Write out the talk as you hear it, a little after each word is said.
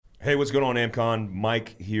Hey, what's going on, Amcon?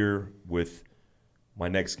 Mike here with my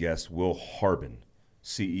next guest, Will Harbin,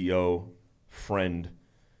 CEO, friend,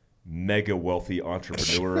 mega wealthy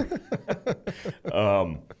entrepreneur,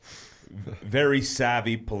 very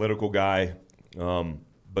savvy political guy,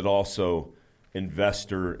 but also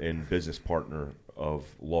investor and business partner of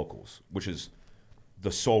Locals, which is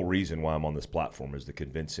the sole reason why I'm on this platform, is the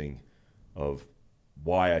convincing of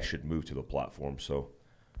why I should move to the platform. So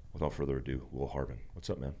without further ado, Will Harbin.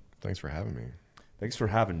 What's up, man? Thanks for having me. Thanks for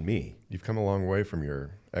having me. You've come a long way from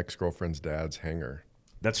your ex-girlfriend's dad's hangar.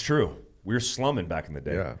 That's true. We were slumming back in the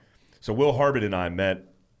day. Yeah. So Will Harbin and I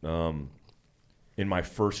met in my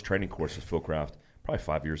first training course with Phil Craft, probably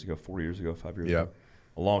 5 years ago, 4 years ago, 5 years ago.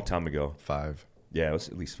 A long time ago. 5. Yeah, it was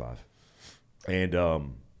at least 5. And,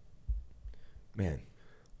 man,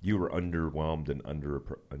 you were underwhelmed and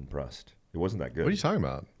impressed. It wasn't that good. What are you talking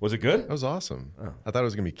about? Was it good? That was awesome. Oh. I thought I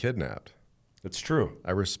was going to be kidnapped. That's true.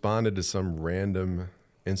 I responded to some random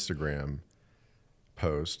Instagram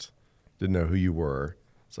post. Didn't know who you were.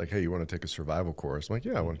 It's like, hey, you want to take a survival course? I'm like,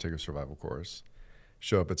 yeah, I want to take a survival course.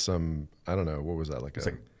 Show up at some, I don't know, what was that? It's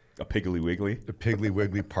like a Piggly Wiggly. A Piggly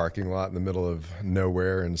Wiggly parking lot in the middle of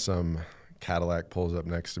nowhere, and some Cadillac pulls up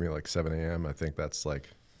next to me at like 7 a.m. I think that's like,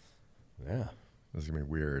 Yeah, this is going to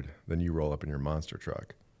be weird. Then you roll up in your monster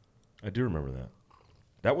truck. I do remember that.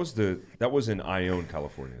 That was in Ione,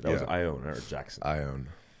 California. That was Yeah. Ione or Jackson. Ione.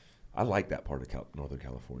 I like that part of Northern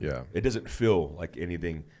California. Yeah. It doesn't feel like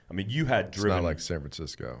anything. I mean, you had It's driven. not like San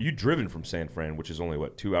Francisco. You driven from San Fran, which is only,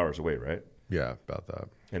 2 hours away, right? Yeah, about that.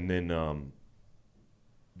 And then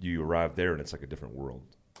you arrive there, and it's like a different world,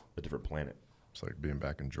 a different planet. It's like being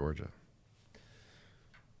back in Georgia.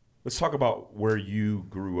 Let's talk about where you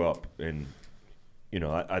grew up. And,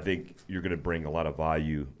 I think you're going to bring a lot of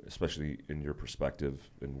value, especially in your perspective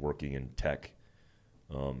and working in tech,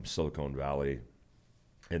 Silicon Valley,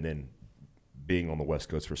 and then being on the West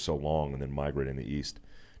Coast for so long and then migrating to the East.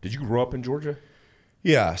 Did you grow up in Georgia?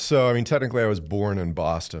 Yeah, so I mean, technically I was born in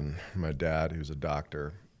Boston. My dad, who's a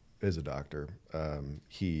doctor, is a doctor.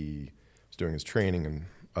 He was doing his training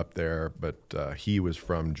up there, but he was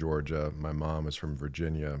from Georgia. My mom was from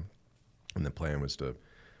Virginia, and the plan was to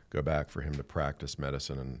go back for him to practice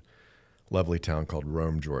medicine in a lovely town called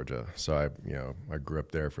Rome, Georgia. So I grew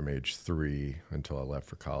up there from age 3 until I left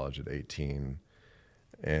for college at 18.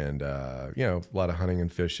 And, a lot of hunting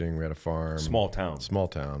and fishing. We had a farm. Small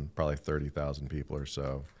town, probably 30,000 people or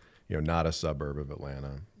so. Not a suburb of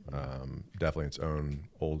Atlanta. Definitely its own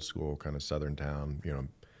old school kind of southern town,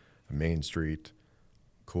 a main street,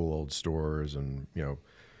 cool old stores, and,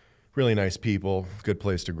 really nice people, good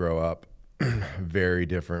place to grow up. Very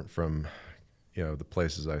different from, the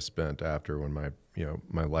places I spent after, when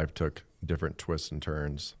my life took different twists and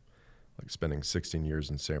turns, like spending 16 years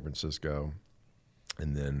in San Francisco.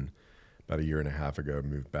 And then about a year and a half ago,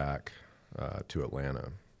 moved back to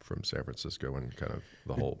Atlanta from San Francisco when kind of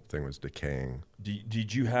the whole thing was decaying.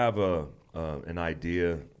 Did you have an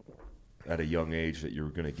idea at a young age that you were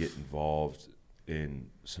going to get involved in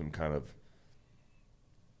some kind of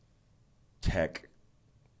tech,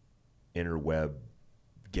 interweb,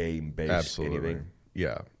 game-based Absolutely. anything?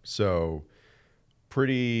 Yeah. So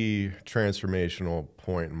pretty transformational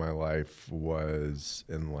point in my life was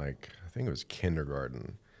in I think it was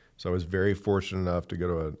kindergarten. So I was very fortunate enough to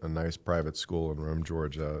go to a nice private school in Rome,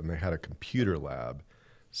 Georgia, and they had a computer lab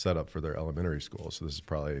set up for their elementary school. So this is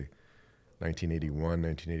probably 1981,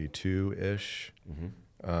 1982-ish.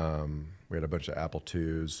 Mm-hmm. We had a bunch of Apple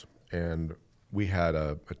IIs, and we had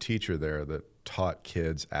a teacher there that taught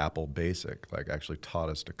kids Apple Basic, actually taught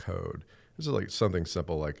us to code. This is something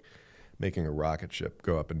simple like making a rocket ship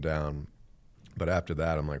go up and down. But after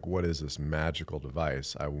that, I'm like, what is this magical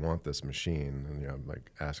device? I want this machine. And, I'm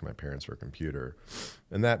asking my parents for a computer.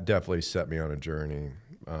 And that definitely set me on a journey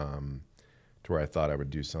to where I thought I would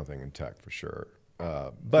do something in tech for sure.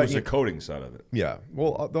 But it was the coding side of it. Yeah.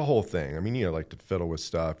 Well, the whole thing. I mean, like to fiddle with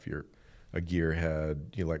stuff. You're a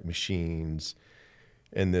gearhead. You like machines.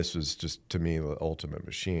 And this was just, to me, the ultimate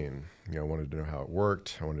machine. I wanted to know how it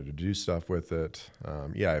worked. I wanted to do stuff with it.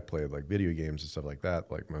 I played video games and stuff like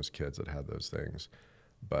that, like most kids that had those things.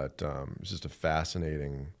 But it's just a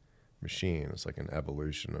fascinating machine. It's like an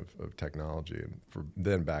evolution of technology. And for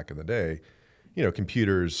then, back in the day,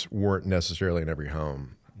 computers weren't necessarily in every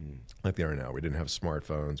home like they are now. We didn't have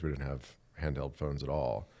smartphones. We didn't have handheld phones at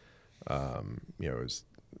all.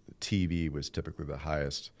 TV was typically the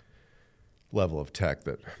highest level of tech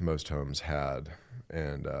that most homes had,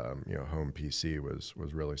 and home PC was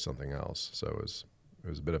really something else. So it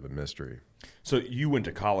was a bit of a mystery. So you went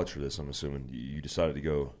to college for this, I'm assuming. You decided to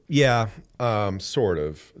go. Yeah, sort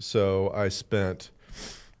of. So I spent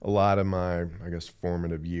a lot of my, I guess,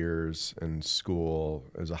 formative years in school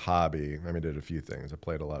as a hobby, I did a few things. I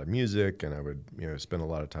played a lot of music, and I would, spend a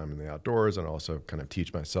lot of time in the outdoors, and also kind of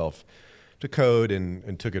teach myself to code,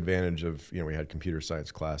 and took advantage of, we had computer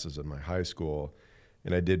science classes in my high school,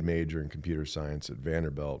 and I did major in computer science at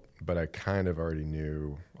Vanderbilt, but I kind of already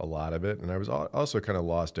knew a lot of it, and I was also kind of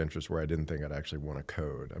lost interest where I didn't think I'd actually want to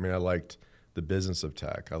code. I liked the business of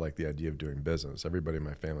tech. I liked the idea of doing business. Everybody in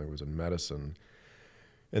my family was in medicine,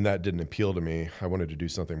 and that didn't appeal to me. I wanted to do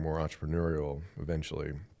something more entrepreneurial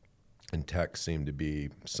eventually, and tech seemed to be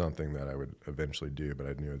something that I would eventually do, but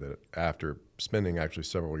I knew that after spending actually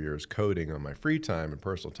several years coding on my free time and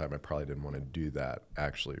personal time, I probably didn't want to do that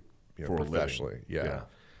actually, For professionally. Yeah.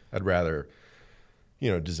 I'd rather,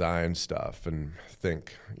 design stuff and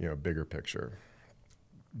think, bigger picture.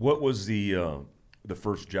 What was the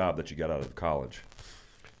first job that you got out of college?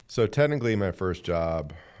 So technically my first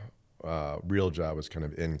job, real job, was kind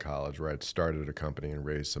of in college, where I'd started a company and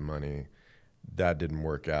raised some money. That didn't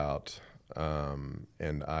work out,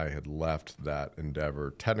 and I had left that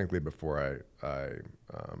endeavor technically before I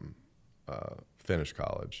finished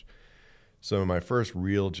college. So my first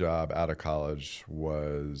real job out of college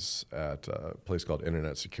was at a place called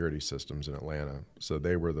Internet Security Systems in Atlanta. So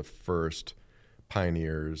they were the first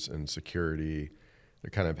pioneers in security. They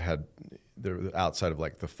kind of had, they're outside of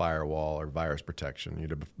like the firewall or virus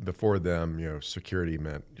protection. Before them, security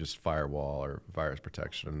meant just firewall or virus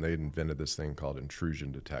protection. And they invented this thing called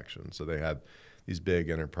intrusion detection. So they had this big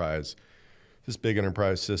enterprise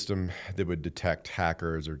system that would detect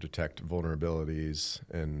hackers or detect vulnerabilities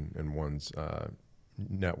in one's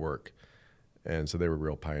network. And so they were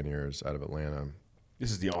real pioneers out of Atlanta. This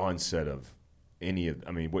is the onset of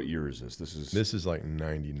what year is this? This is like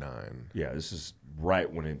 99. Yeah, this is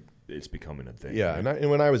right when it's becoming a thing. Yeah, right?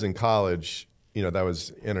 and when I was in college, that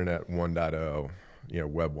was Internet 1.0,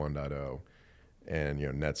 Web 1.0, and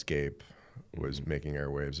Netscape was making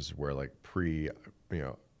airwaves. This is where like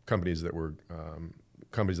companies that were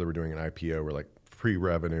doing an IPO were like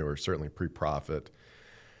pre-revenue or certainly pre-profit.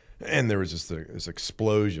 And there was just this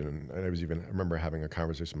explosion. And I remember having a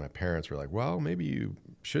conversation with my parents. We're like, well, maybe you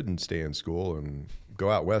shouldn't stay in school and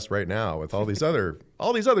go out west right now with all these other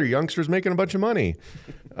youngsters making a bunch of money.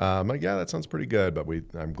 I'm like, yeah, that sounds pretty good. But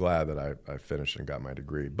I'm glad that I finished and got my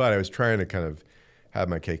degree. But I was trying to kind of have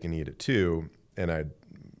my cake and eat it too. And I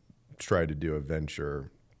tried to do a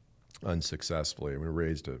venture unsuccessfully. We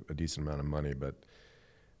raised a decent amount of money, but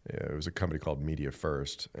it was a company called Media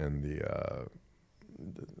First, and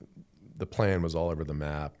the plan was all over the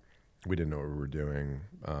map. We didn't know what we were doing,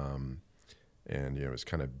 and it was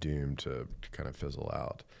kind of doomed to kind of fizzle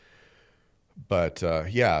out. But so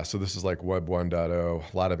this is like Web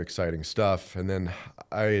 1.0, a lot of exciting stuff. And then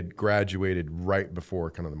I had graduated right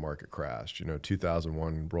before kind of the market crashed.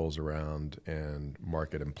 2001 rolls around and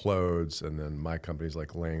market implodes, and then my company's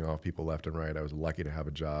like laying off people left and right. I was lucky to have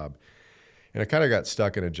a job. And I kind of got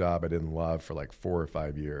stuck in a job I didn't love for like 4 or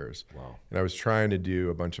 5 years. Wow. And I was trying to do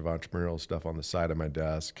a bunch of entrepreneurial stuff on the side of my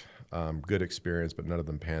desk. Good experience, but none of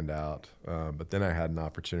them panned out. But then I had an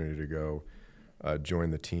opportunity to go join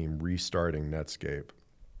the team restarting Netscape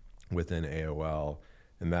within AOL.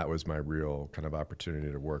 And that was my real kind of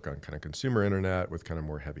opportunity to work on kind of consumer internet with kind of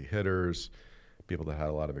more heavy hitters, people that had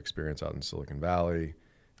a lot of experience out in Silicon Valley.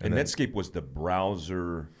 And Netscape was the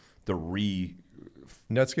browser,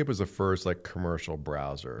 Netscape was the first like commercial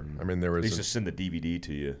browser. There was they used to send the DVD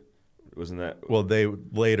to you, wasn't that? Well, they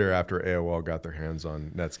later, after AOL got their hands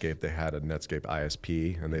on Netscape, they had a Netscape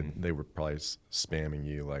ISP, and they were probably spamming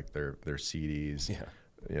you like their CDs.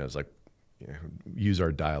 Yeah, it's like use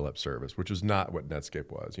our dial-up service, which was not what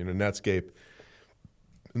Netscape was. Netscape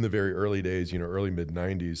in the very early days, early mid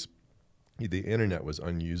 '90s, the internet was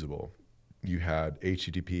unusable. You had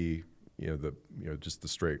HTTP, just the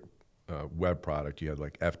straight web product. You had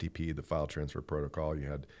like FTP, the file transfer protocol. You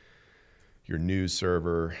had your news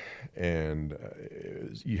server, and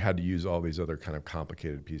you had to use all these other kind of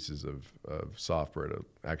complicated pieces of software to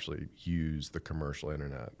actually use the commercial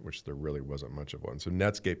internet, which there really wasn't much of one. So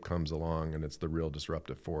Netscape comes along, and it's the real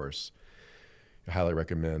disruptive force. I highly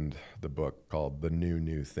recommend the book called The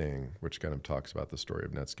New Thing, which kind of talks about the story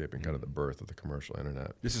of Netscape and kind of the birth of the commercial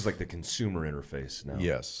internet. This is like the consumer interface now.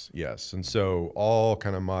 Yes. And so all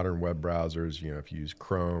kind of modern web browsers, if you use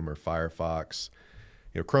Chrome or Firefox,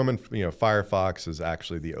 Chrome and Firefox is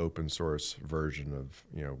actually the open source version of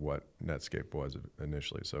what Netscape was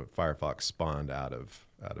initially. So Firefox spawned out of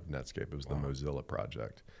Netscape. It was the Mozilla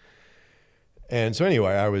project. And so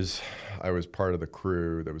anyway, I was part of the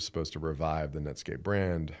crew that was supposed to revive the Netscape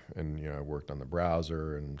brand, and I worked on the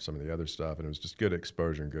browser and some of the other stuff, and it was just good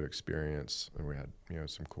exposure and good experience, and we had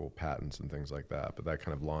some cool patents and things like that. But that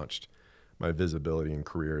kind of launched my visibility and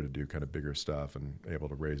career to do kind of bigger stuff and able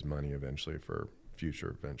to raise money eventually for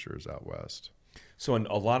future ventures out west. So in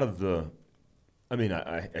a lot of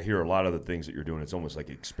I hear a lot of the things that you're doing, it's almost like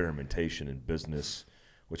experimentation in business,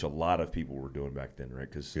 which a lot of people were doing back then, right?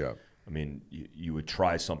 Because you would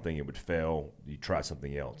try something, it would fail, you try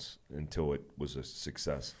something else until it was a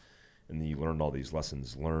success. And then you learned all these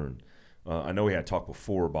lessons learned. I know we had talked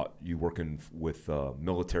before about you working with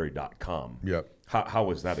military.com. Yep. How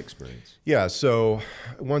was that experience? Yeah, so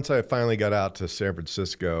once I finally got out to San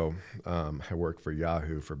Francisco, I worked for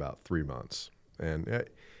Yahoo for about 3 months. And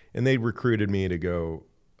they recruited me to go,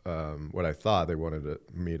 what I thought they wanted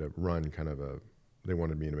me to run they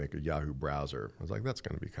wanted me to make a Yahoo browser. I was like, that's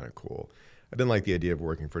going to be kind of cool. I didn't like the idea of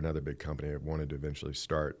working for another big company. I wanted to eventually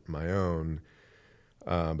start my own,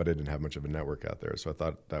 but I didn't have much of a network out there. So I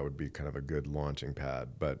thought that would be kind of a good launching pad.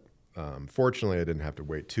 But fortunately, I didn't have to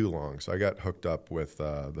wait too long. So I got hooked up with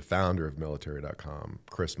the founder of military.com,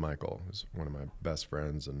 Chris Michael, who's one of my best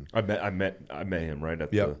friends. And I met him right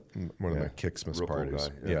at one of my Kicksmas parties.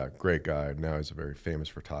 Cool guy, yeah, great guy. Now he's a very famous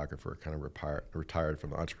photographer, kind of retired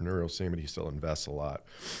from the entrepreneurial scene, but he still invests a lot.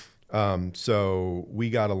 So we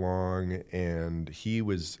got along, and he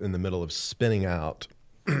was in the middle of spinning out.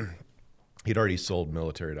 He'd already sold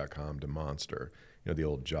military.com to Monster, the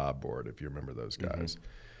old job board, if you remember those guys. Mm-hmm.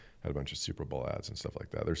 Had a bunch of Super Bowl ads and stuff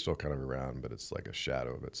like that. They're still kind of around, but it's like a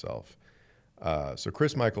shadow of itself. So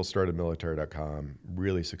Chris Michael started military.com,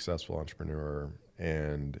 really successful entrepreneur,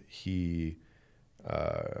 and he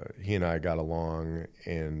and I got along,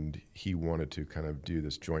 and he wanted to kind of do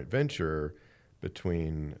this joint venture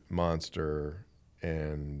between Monster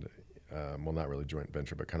and, not really joint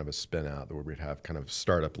venture, but kind of a spin out where we'd have kind of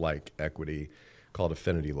startup-like equity called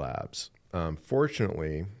Affinity Labs.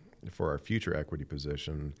 Fortunately, for our future equity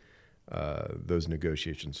position, those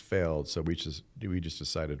negotiations failed, so we just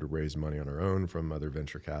decided to raise money on our own from other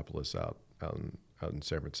venture capitalists out in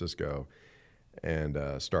San Francisco and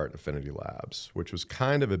start Affinity Labs, which was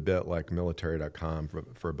kind of a bit like military.com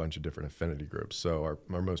for a bunch of different affinity groups. So our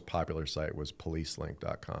most popular site was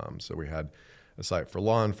policelink.com. So we had a site for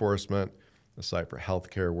law enforcement, a site for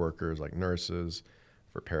healthcare workers like nurses,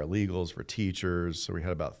 for paralegals, for teachers. So we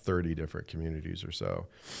had about 30 different communities or so.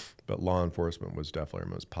 But law enforcement was definitely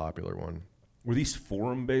our most popular one. Were these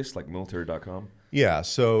forum-based, like military.com? Yeah,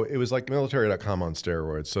 so it was like military.com on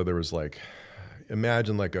steroids. So there was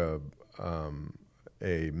imagine like a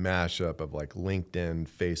mashup of like LinkedIn,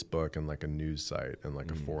 Facebook, and like a news site and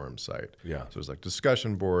like a forum site. Yeah. So there's like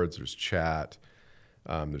discussion boards, there's chat,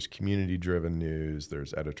 there's community-driven news,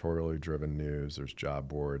 there's editorially driven news, there's job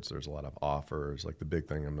boards, there's a lot of offers. Like the big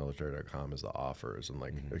thing on military.com is the offers and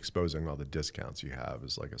like exposing all the discounts you have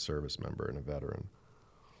as like a service member and a veteran.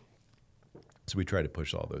 So we tried to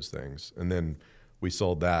push all those things. And then we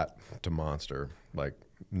sold that to Monster like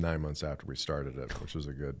 9 months after we started it, which was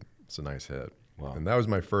it's a nice hit. Wow. And that was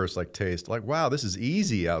my first taste. Wow, this is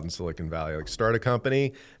easy out in Silicon Valley. Start a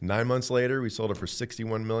company. 9 months later, we sold it for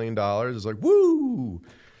 $61 million. It's like, woo!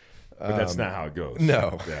 But that's not how it goes.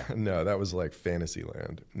 No, no, that was like fantasy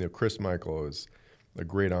land. Chris Michael is a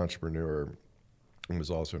great entrepreneur and was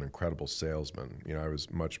also an incredible salesman. I was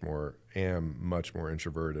much more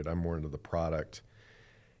introverted. I'm more into the product,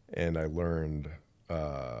 and I learned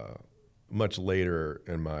much later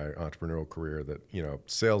in my entrepreneurial career that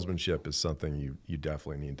salesmanship is something you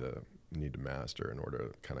definitely need to master in order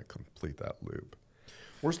to kind of complete that loop.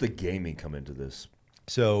 Where's the gaming come into this?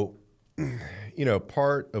 So,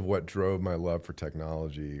 part of what drove my love for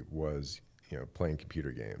technology was playing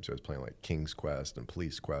computer games. I was playing like King's Quest and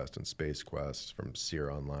Police Quest and Space Quest from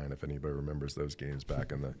Sierra Online, if anybody remembers those games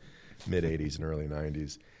back in the mid 80s and early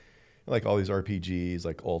 90s. Like all these RPGs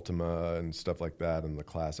like Ultima and stuff like that, and the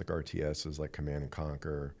classic RTSs like Command and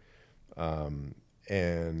Conquer.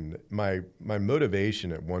 And my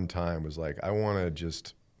motivation at one time was like, I want to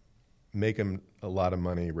just make a lot of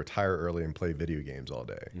money, retire early, and play video games all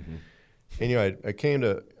day. Mm-hmm.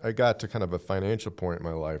 And I got to kind of a financial point in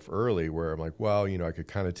my life early where I'm like, well, I could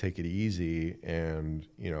kind of take it easy and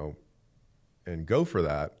go for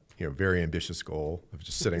that, very ambitious goal of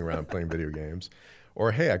just sitting around playing video games.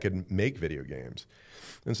 Or, hey, I could make video games.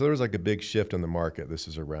 And so there was like a big shift in the market. This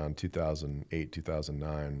is around 2008,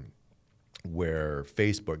 2009, where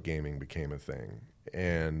Facebook gaming became a thing.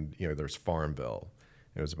 And, there's Farmville.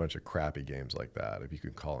 It was a bunch of crappy games like that, if you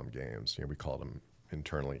could call them games. We called them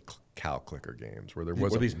internally cow clicker games where there Were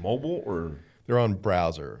wasn't. these mobile or? They're on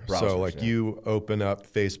browser. So Browsers, like yeah. you open up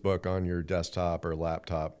Facebook on your desktop or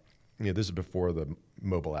laptop. This is before the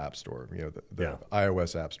mobile app store. The Yeah.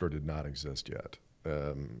 iOS app store did not exist yet.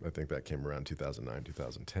 I think that came around 2009,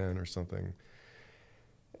 2010 or something.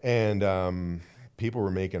 And people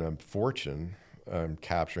were making a fortune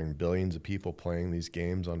capturing billions of people playing these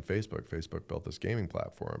games on Facebook. Facebook built this gaming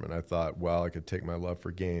platform. And I thought, well, I could take my love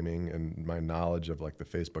for gaming and my knowledge of like the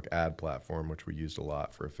Facebook ad platform, which we used a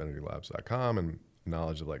lot for AffinityLabs.com, and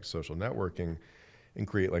knowledge of like social networking, and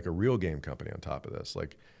create like a real game company on top of this.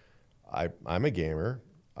 Like I'm a gamer.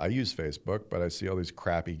 I use Facebook, but I see all these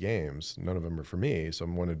crappy games. None of them are for me. So I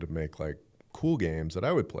wanted to make like cool games that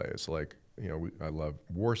I would play. So like, I love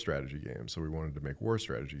war strategy games. So we wanted to make war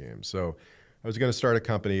strategy games. So I was going to start a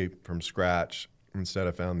company from scratch. Instead,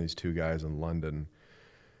 I found these two guys in London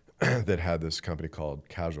that had this company called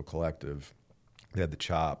Casual Collective. They had the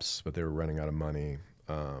chops, but they were running out of money.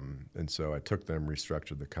 And so I took them,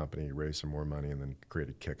 restructured the company, raised some more money, and then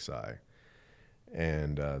created Kixeye.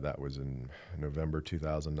 And that was in November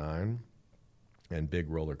 2009. And big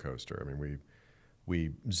roller coaster. I mean,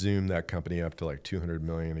 we zoomed that company up to like $200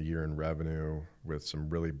 million a year in revenue with some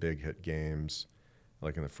really big hit games.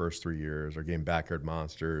 Like in the first 3 years, our game Backyard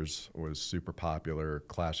Monsters was super popular.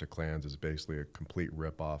 Clash of Clans is basically a complete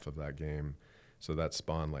rip-off of that game. So that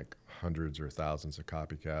spawned like hundreds or thousands of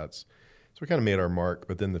copycats. So we kind of made our mark,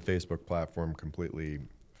 but then the Facebook platform completely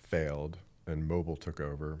failed and mobile took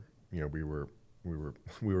over. We were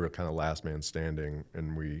kind of last man standing,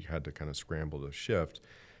 and we had to kind of scramble to shift.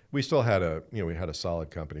 We still had we had a solid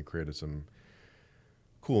company, created some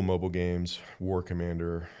cool mobile games. War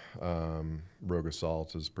Commander, Rogue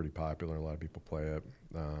Assault is pretty popular. A lot of people play it.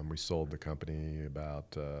 We sold the company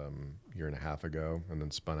about a year and a half ago and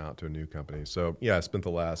then spun out to a new company. So yeah, I spent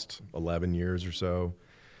the last 11 years or so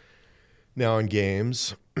now in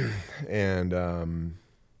games. And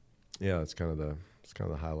it's kind of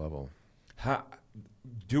the high level.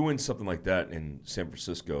 Doing something like that in San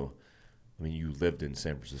Francisco, I mean, you lived in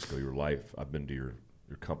San Francisco your life. I've been to your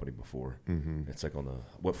company before. Mm-hmm. It's like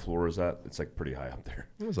what floor is that? It's like pretty high up there.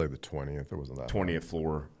 It was like the 20th. It wasn't that 20th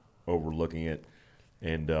floor, overlooking it.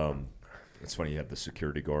 And it's funny, you had the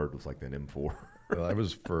security guard with like that M4. Well, that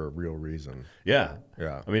was for a real reason. Yeah.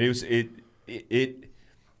 Yeah. I mean,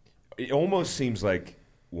 it almost seems like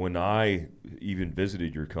when I even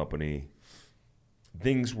visited your company,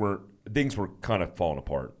 things were kind of falling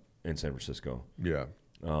apart in San Francisco. Yeah.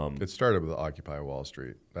 It started with Occupy Wall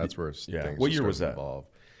Street. That's where things What year was that? Evolve.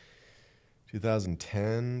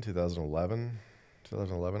 2010, 2011,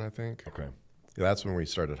 I think. Okay. Yeah, that's when we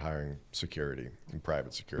started hiring security and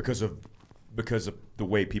private security. Because of the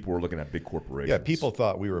way people were looking at big corporations. Yeah, people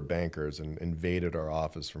thought we were bankers and invaded our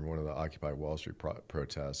office from one of the Occupy Wall Street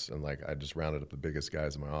protests. And like, I just rounded up the biggest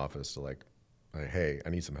guys in my office to like, hey,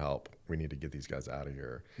 I need some help. We need to get these guys out of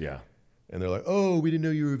here. Yeah. And they're like, oh, we didn't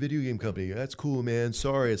know you were a video game company. That's cool, man.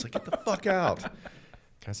 Sorry. It's like, get the fuck out. Can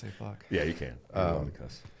I say fuck? Yeah, you can.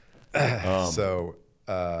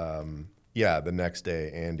 The next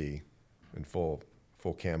day, Andy in full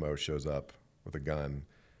camo shows up with a gun,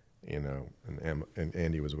 and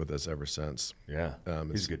Andy was with us ever since. Yeah,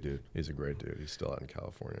 he's a good dude. He's a great dude. He's still out in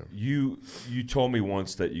California. You told me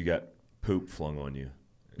once that you got poop flung on you.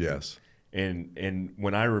 Yes. And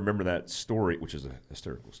when I remember that story, which is a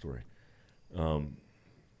hysterical story,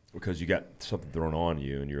 because you got something thrown on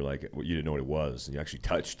you and you're like, well, you didn't know what it was, and you actually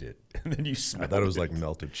touched it, and then you smelled it. I thought it was like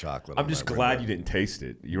melted chocolate. I'm just glad you didn't taste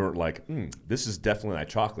it. You weren't like, this is definitely not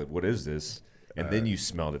chocolate. What is this? And then you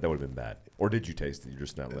smelled it. That would have been bad. Or did you taste it? You're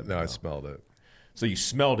just not letting No, it I know. smelled it. So you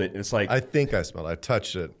smelled it, and it's like... I think I smelled it. I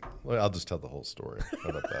touched it. Well, I'll just tell the whole story. How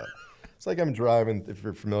about that? It's like I'm driving.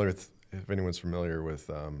 If anyone's familiar with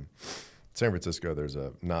San Francisco, there's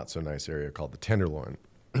a not so nice area called the Tenderloin,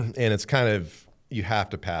 and it's kind of, you have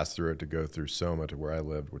to pass through it to go through Soma to where I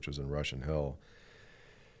lived, which was in Russian Hill.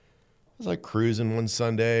 I was like cruising one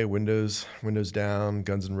Sunday, windows down,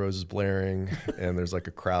 Guns N' Roses blaring, and there's like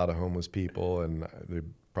a crowd of homeless people, and they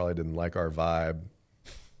probably didn't like our vibe.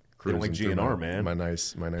 They don't like GNR, man. My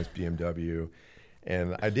nice BMW,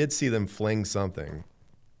 and I did see them fling something,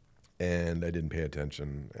 and I didn't pay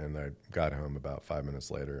attention, and I got home about 5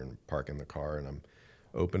 minutes later and parking the car, and I'm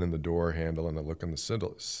opening the door handle, and I look on the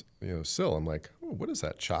sill. I'm like, oh, what is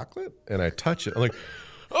that, chocolate? And I touch it. I'm like,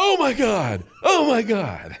 oh my god!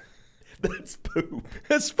 That's poop.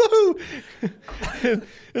 That's poop. And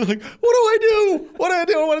I'm like, what do I do? I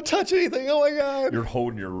don't want to touch anything. Oh my god! You're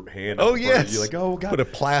holding your hand. Oh up yes. You're like, oh god. Put a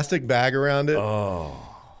plastic bag around it. Oh,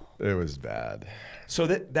 it was bad. So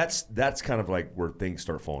that's kind of like where things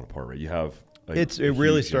start falling apart, right? You have It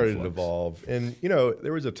really started to evolve. And,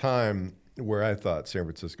 there was a time where I thought San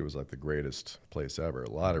Francisco was like the greatest place ever. A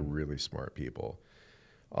lot of really smart people,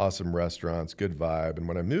 awesome restaurants, good vibe. And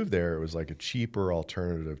when I moved there, it was like a cheaper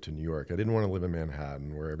alternative to New York. I didn't want to live in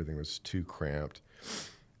Manhattan where everything was too cramped.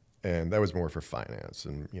 And that was more for finance.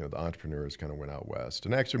 And, the entrepreneurs kind of went out west.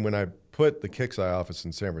 And actually, when I put the KIXEYE office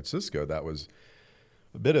in San Francisco, that was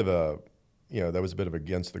a bit of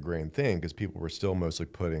against the grain thing because people were still mostly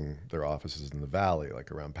putting their offices in the valley,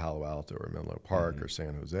 like around Palo Alto or Menlo Park or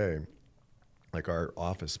San Jose. Like our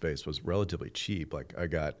office space was relatively cheap. Like I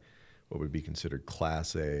got what would be considered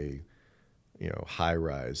Class A,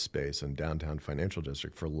 high-rise space in downtown financial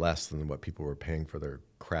district for less than what people were paying for their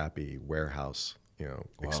crappy warehouse,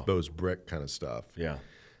 exposed brick kind of stuff. Yeah.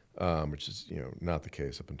 Which is, not the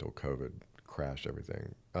case up until COVID crashed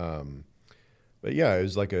everything. But yeah, it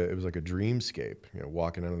was like a dreamscape.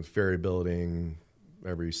 Walking out of the Ferry Building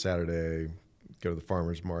every Saturday, go to the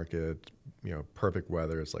farmers market. Perfect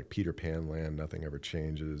weather. It's like Peter Pan land. Nothing ever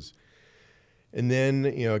changes. And then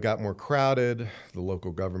it got more crowded. The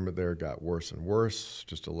local government there got worse and worse.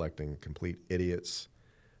 Just electing complete idiots.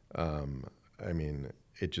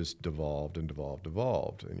 It just devolved and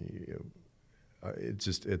devolved, and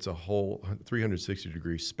it's a whole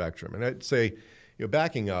 360-degree spectrum. And I'd say,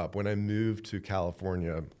 backing up, when I moved to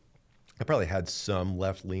California, I probably had some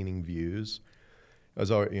left-leaning views. I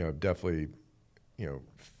was always, definitely,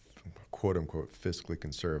 quote unquote fiscally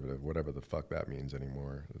conservative, whatever the fuck that means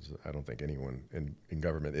anymore. I don't think anyone in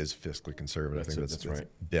government is fiscally conservative. I think that's right.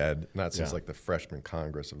 Dead. Not since like the freshman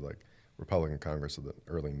Congress of like Republican Congress of the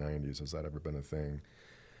early 90s has that ever been a thing.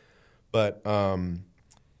 But I'd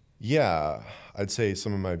say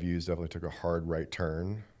some of my views definitely took a hard right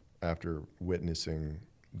turn after witnessing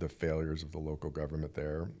the failures of the local government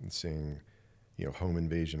there and seeing, home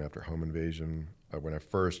invasion after home invasion. When I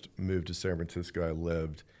first moved to San Francisco, I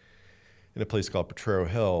lived in a place called Potrero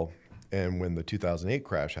Hill, and when the 2008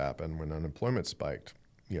 crash happened, when unemployment spiked,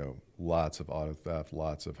 lots of auto theft,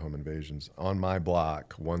 lots of home invasions. On my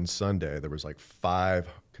block, one Sunday, there was like 5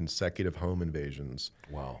 consecutive home invasions.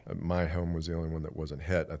 Wow. My home was the only one that wasn't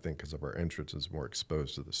hit, I think, because of our entrance is more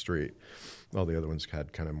exposed to the street. All the other ones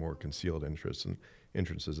had kind of more concealed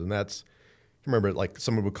entrances. And that's, remember, like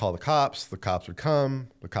someone would call the cops would come,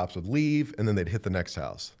 the cops would leave, and then they'd hit the next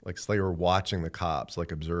house. Like so they were watching the cops,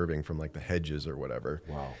 like observing from like the hedges or whatever.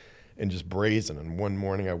 Wow. And just brazen. And one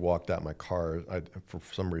morning I walked out my car. For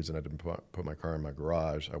some reason, I didn't put my car in my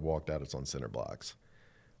garage. I walked out. It's on cinder blocks.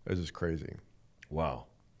 It was just crazy. Wow.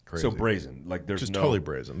 Crazy. So brazen. Like there's just no... totally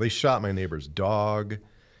brazen. They shot my neighbor's dog,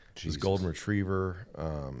 Jesus. his golden retriever.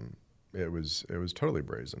 It was totally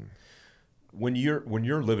brazen. When you're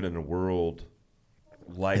living in a world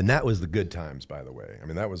like... And that was the good times, by the way. I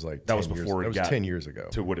mean, that was like that was before it got 10 years ago.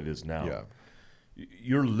 To what it is now. Yeah.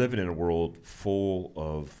 You're living in a world full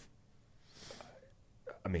of...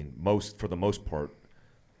 for the most part,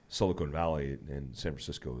 Silicon Valley and San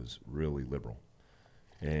Francisco is really liberal.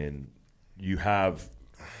 And you have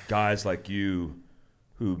guys like you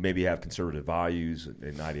who maybe have conservative values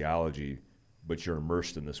and ideology, but you're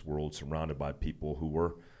immersed in this world surrounded by people who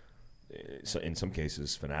were, in some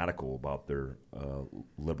cases, fanatical about their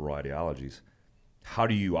liberal ideologies. How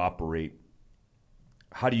do you operate?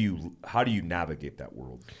 How do you navigate that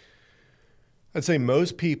world? I'd say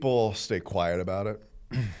most people stay quiet about it.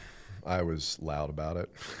 I was loud about it.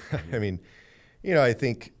 I mean, I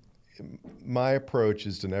think my approach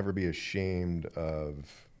is to never be ashamed of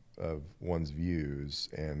one's views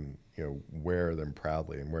and, wear them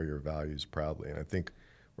proudly and wear your values proudly. And I think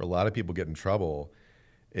where a lot of people get in trouble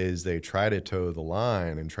is they try to toe the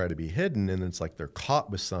line and try to be hidden, and it's like they're caught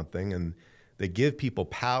with something, and they give people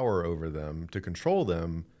power over them to control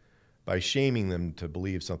them by shaming them to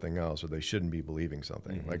believe something else, or they shouldn't be believing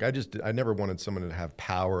something. Mm-hmm. Like I never wanted someone to have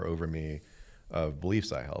power over me of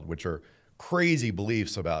beliefs I held, which are crazy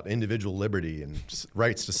beliefs about individual liberty and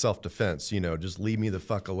rights to self-defense. Just leave me the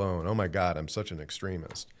fuck alone. Oh my God, I'm such an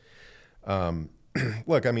extremist.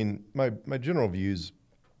 Look, I mean, my general views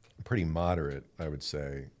are pretty moderate, I would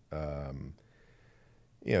say.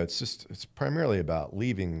 It's primarily about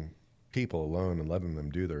leaving people alone and letting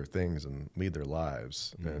them do their things and lead their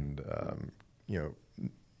lives, and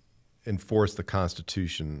enforce the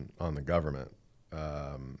Constitution on the government,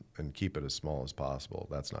 and keep it as small as possible.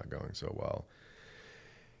 That's not going so well.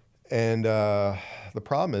 And the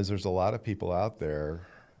problem is there's a lot of people out there,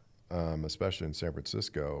 especially in San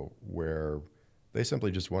Francisco, where they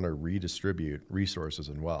simply just want to redistribute resources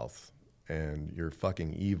and wealth. And you're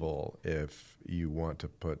fucking evil if you want to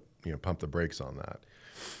pump the brakes on that.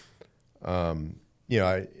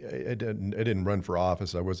 I didn't run for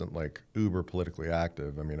office. I wasn't like uber politically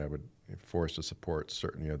active. I mean, I would be forced to support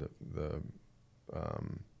certain,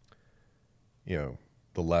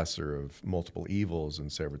 the lesser of multiple evils in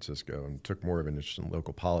San Francisco, and took more of an interest in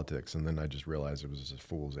local politics. And then I just realized it was just a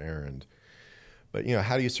fool's errand. But,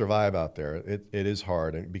 how do you survive out there? It is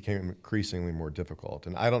hard, and it became increasingly more difficult.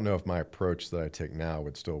 And I don't know if my approach that I take now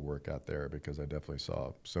would still work out there, because I definitely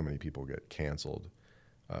saw so many people get canceled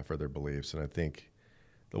for their beliefs. And I think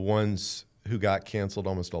the ones who got canceled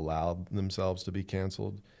almost allowed themselves to be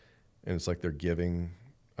canceled. And it's like they're giving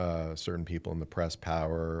certain people in the press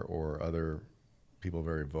power, or other people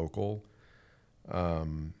very vocal.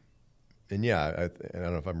 And yeah, I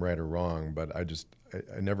don't know if I'm right or wrong, but I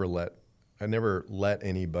never let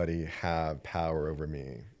anybody have power over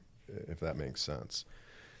me, if that makes sense.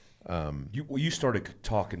 You started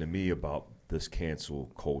talking to me about this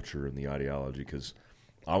cancel culture and the ideology, because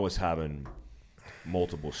I was having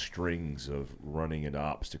multiple strings of running into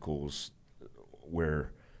obstacles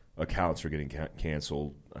where accounts are getting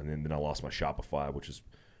canceled, and then I lost my Shopify, which is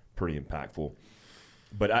pretty impactful.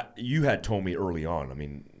 But you had told me early on, I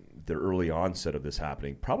mean, the early onset of this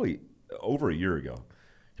happening, probably over a year ago,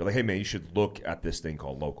 you're like, hey, man, you should look at this thing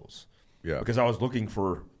called Locals. Yeah. Because I was looking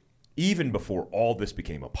for, even before all this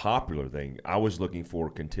became a popular thing, I was looking for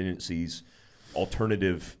contingencies,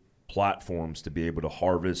 alternative platforms to be able to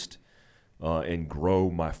harvest and grow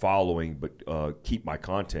my following, but keep my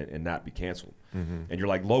content and not be canceled. Mm-hmm. And you're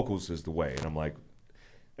like, Locals is the way. And I'm like,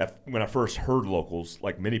 when I first heard Locals,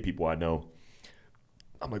 like many people I know,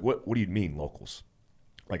 I'm like, what do you mean Locals?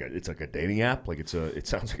 Like it's like a dating app? Like it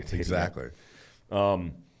sounds like a dating exactly. app.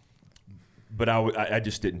 But I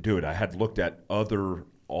just didn't do it. I had looked at other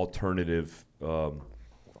alternative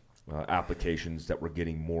applications that were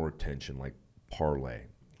getting more attention, like Parlay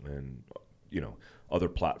and other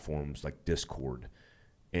platforms like Discord.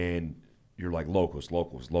 And you're like, Locals.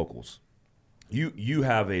 You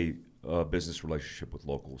have a business relationship with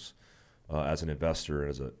Locals as an investor,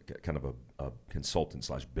 as a kind of a consultant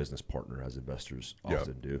 / business partner, as investors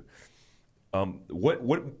often do.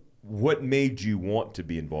 What made you want to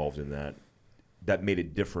be involved in that made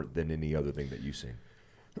it different than any other thing that you've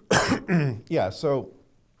seen? Yeah, so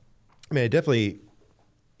I mean, I definitely,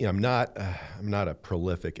 I'm not a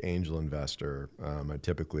prolific angel investor. I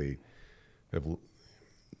typically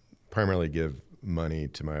primarily give money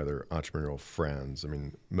to my other entrepreneurial friends. I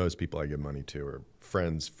mean, most people I give money to are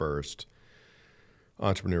friends first,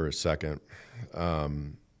 entrepreneurs second,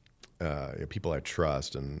 people I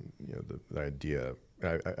trust, and the idea.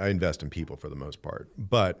 I invest in people for the most part,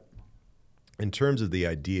 but in terms of the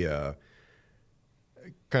idea, I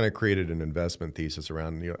kind of created an investment thesis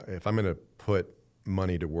around, if I'm going to put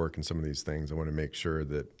money to work in some of these things, I want to make sure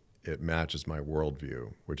that it matches my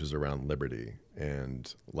worldview, which is around liberty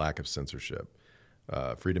and lack of censorship,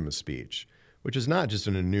 freedom of speech, which is not just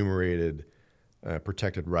an enumerated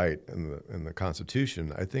protected right in the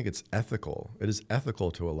Constitution. I think it's ethical. It is ethical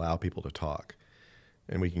to allow people to talk.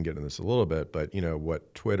 And we can get into this a little bit, but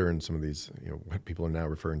what Twitter and some of these, what people are now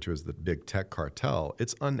referring to as the big tech cartel,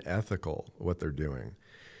 it's unethical what they're doing.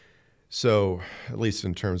 So, at least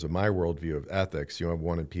in terms of my worldview of ethics, I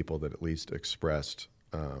wanted people that at least expressed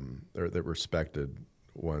or that respected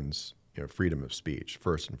one's freedom of speech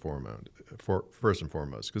first and foremost,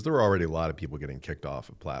 because there were already a lot of people getting kicked off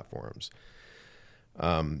of platforms.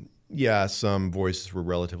 Some voices were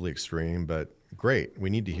relatively extreme, but great. We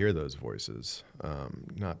need to hear those voices,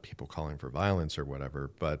 not people calling for violence or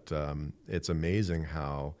whatever. But it's amazing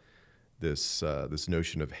how this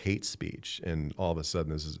notion of hate speech, and all of a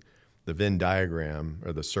sudden this is the Venn diagram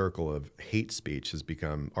or the circle of hate speech has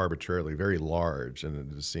become arbitrarily very large, and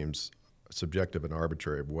it just seems subjective and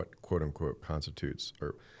arbitrary of what quote unquote constitutes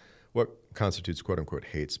quote unquote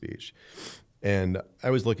hate speech. And I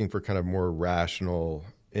was looking for kind of more rational,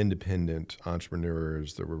 independent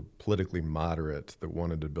entrepreneurs that were politically moderate, that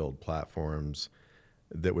wanted to build platforms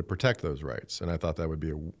that would protect those rights. And I thought that would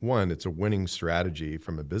be it's a winning strategy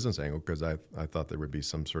from a business angle, because I thought there would be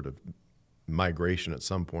some sort of migration at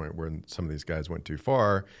some point where some of these guys went too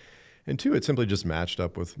far. And two, it simply just matched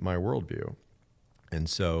up with my worldview. And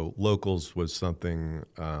so Locals was something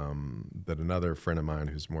that another friend of mine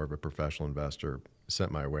who's more of a professional investor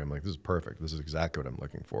sent my way. I'm like, this is perfect. This is exactly what I'm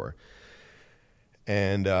looking for.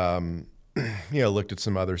 And, looked at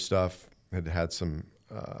some other stuff, had some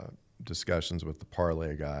discussions with the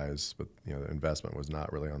Parlay guys, but, the investment was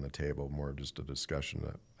not really on the table, more just a discussion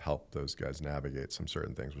to help those guys navigate some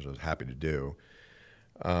certain things, which I was happy to do.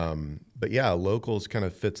 But Locals kind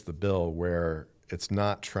of fits the bill, where it's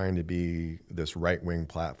not trying to be this right-wing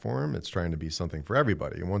platform. It's trying to be something for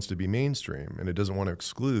everybody. It wants to be mainstream, and it doesn't want to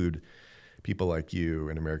exclude people like you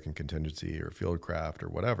in American Contingency or Fieldcraft or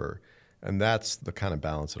whatever. And that's the kind of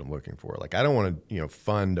balance that I'm looking for. Like, I don't want to,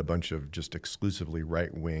 fund a bunch of just exclusively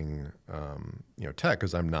right-wing, tech,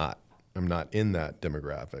 because I'm not in that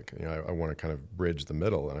demographic. I want to kind of bridge the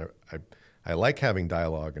middle, and I like having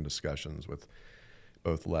dialogue and discussions with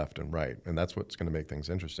both left and right, and that's what's going to make things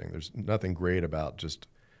interesting. There's nothing great about just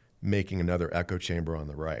making another echo chamber on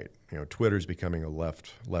the right. Twitter's becoming a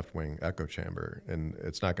left-wing echo chamber, and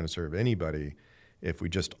it's not going to serve anybody if we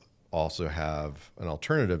just also have an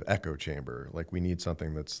alternative echo chamber. Like, we need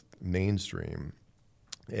something that's mainstream,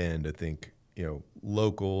 and I think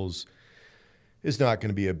locals is not going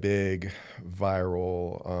to be a big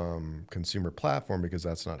viral consumer platform, because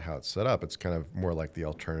that's not how it's set up. It's kind of more like the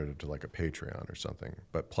alternative to like a Patreon or something,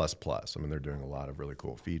 but plus. I mean, they're doing a lot of really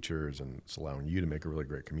cool features, and it's allowing you to make a really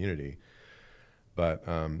great community. But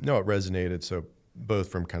no, it resonated. So both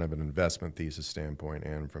from kind of an investment thesis standpoint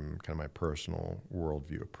and from kind of my personal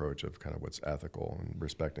worldview approach of kind of what's ethical and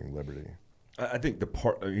respecting liberty. I think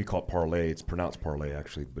you call it parlay. It's pronounced parlay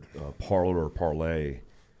actually, but parlor or parlay.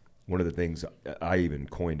 One of the things I even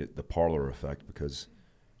coined it the parlor effect, because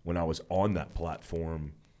when I was on that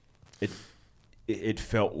platform, it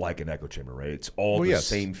felt like an echo chamber, right? It's all the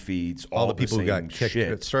same feeds, all the people who got kicked.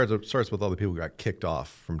 Shit. It starts with all the people who got kicked off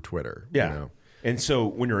from Twitter. Yeah, and so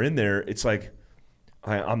when you're in there, it's like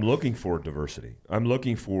I'm looking for diversity. I'm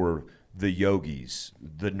looking for the yogis,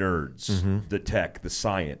 the nerds, the tech, the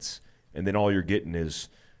science, and then all you're getting is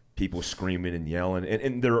people screaming and yelling,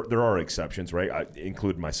 and there are exceptions, right? I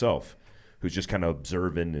include myself, who's just kind of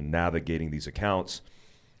observing and navigating these accounts.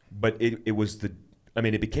 But it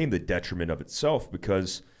became the detriment of itself,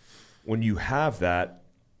 because when you have that,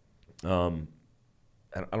 I don't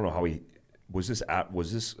know was this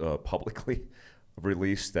publicly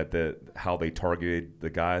released, that how they targeted the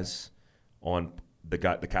guys on the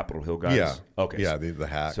Capitol Hill guys? Yeah. Okay. Yeah, the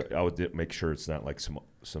hack. So I would make sure it's not like some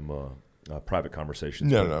private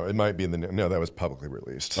conversations. No, it might be no, that was publicly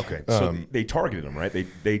released. Okay, so they targeted them, right?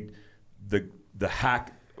 The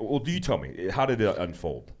hack. Well, do you tell me, how did it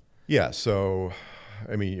unfold? Yeah, so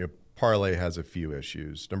I mean, Parlay has a few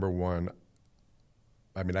issues. Number one,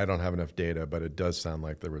 I mean, I don't have enough data, but it does sound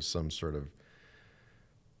like there was some sort of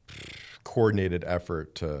coordinated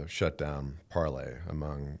effort to shut down Parlay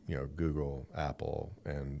among Google, Apple,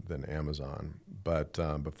 and then Amazon. But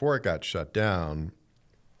before it got shut down,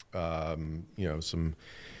 some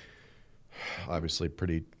obviously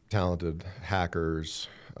pretty talented hackers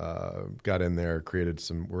got in there,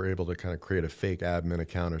 were able to kind of create a fake admin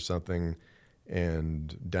account or something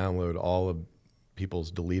and download all of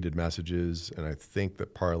people's deleted messages. And I think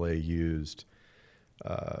that Parlay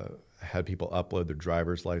had people upload their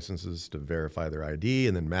driver's licenses to verify their ID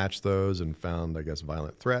and then match those, and found, I guess,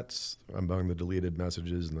 violent threats among the deleted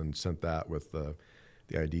messages, and then sent that with the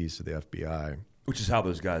IDs to the FBI. Which is how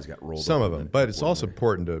those guys got rolled. Some of them. But it's also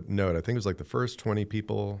important to note, I think it was like the first 20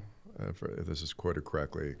 people, if this is quoted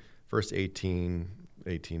correctly, first 18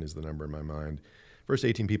 is the number in my mind, first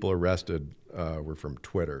 18 people arrested were from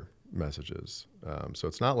Twitter messages. So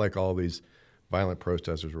it's not like all these violent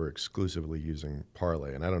protesters were exclusively using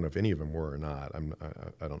Parlay. And I don't know if any of them were or not.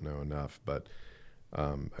 I don't know enough. But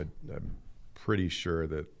I'm pretty sure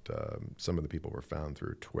that some of the people were found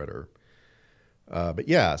through Twitter. But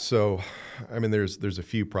yeah, so I mean, there's a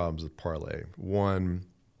few problems with Parlay. One,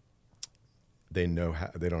 they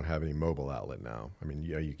don't have any mobile outlet now. I mean,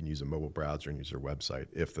 you can use a mobile browser and use their website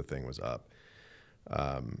if the thing was up.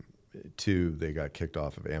 Two, they got kicked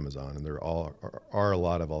off of Amazon, and there are a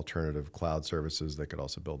lot of alternative cloud services that could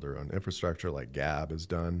also build their own infrastructure, like Gab has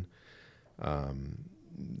done.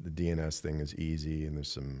 The DNS thing is easy, and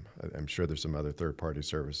I'm sure there's some other third-party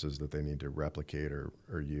services that they need to replicate or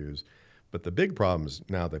use. But the big problem is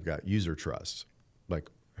now they've got user trust. Like,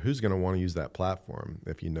 who's going to want to use that platform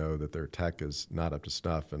if you know that their tech is not up to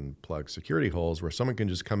snuff and plug security holes where someone can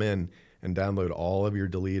just come in and download all of your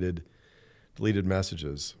deleted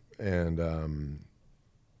messages and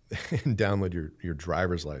download your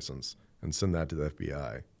driver's license and send that to the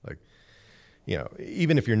FBI. Like,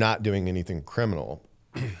 even if you're not doing anything criminal,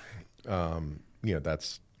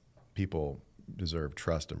 that's, people deserve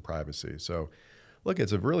trust and privacy. So, look,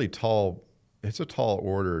 it's a tall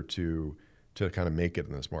order to kind of make it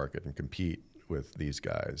in this market and compete with these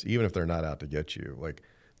guys, even if they're not out to get you. Like,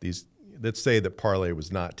 let's say that Parlay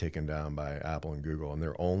was not taken down by Apple and Google, and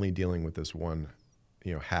they're only dealing with this one,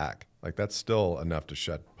 hack. Like, that's still enough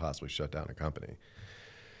to possibly shut down a company.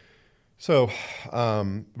 So,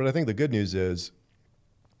 but I think the good news is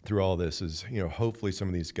through all this is, hopefully some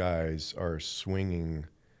of these guys are swinging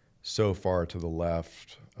so far to the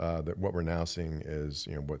left that what we're now seeing is,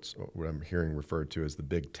 what I'm hearing referred to as the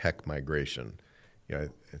big tech migration. I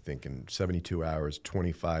think in 72 hours,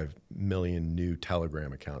 25 million new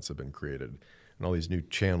Telegram accounts have been created, and all these new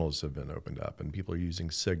channels have been opened up, and people are using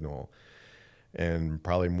Signal, and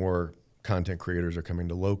probably more content creators are coming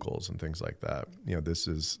to locals and things like that. This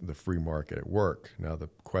is the free market at work. Now the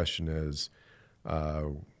question is,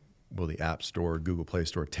 will the App Store, Google Play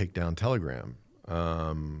Store take down Telegram?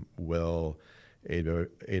 Will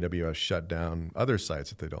AWS shut down other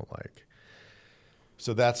sites that they don't like?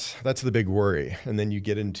 So that's the big worry. And then you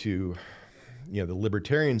get into, the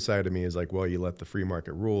libertarian side of me is like, well, you let the free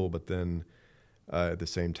market rule, but then at the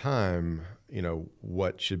same time,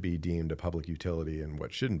 what should be deemed a public utility and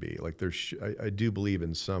what shouldn't be. Like I do believe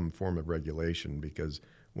in some form of regulation, because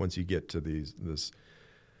once you get to the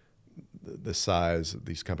size that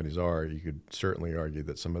these companies are, you could certainly argue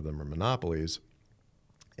that some of them are monopolies.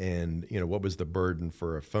 And, what was the burden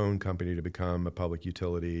for a phone company to become a public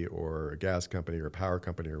utility, or a gas company or a power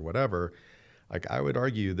company or whatever? Like, I would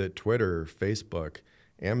argue that Twitter, Facebook,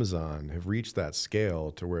 Amazon have reached that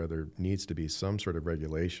scale to where there needs to be some sort of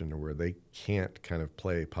regulation, where they can't kind of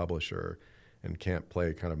play publisher and can't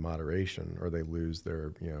play kind of moderation, or they lose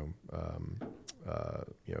their,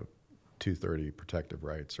 230 protective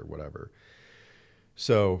rights or whatever.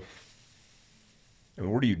 So, I mean,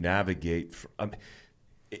 where do you navigate?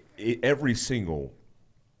 Every single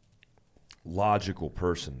logical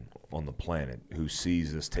person on the planet who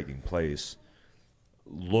sees this taking place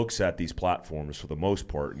looks at these platforms for the most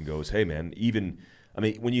part and goes, hey, man,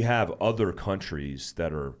 when you have other countries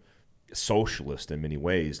that are socialist in many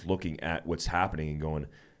ways looking at what's happening and going,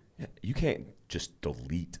 you can't just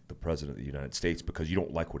delete the president of the United States because you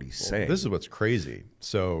don't like what he's saying. This is what's crazy.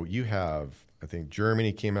 So you have, I think,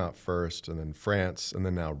 Germany came out first, and then France, and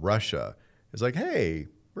then now Russia is like, hey,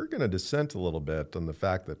 we're going to dissent a little bit on the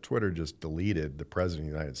fact that Twitter just deleted the president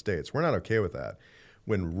of the United States. We're not okay with that.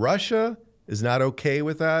 When Russia is not okay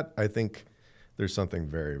with that, I think there's something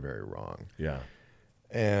very, very wrong. Yeah.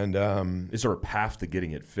 And is there a path to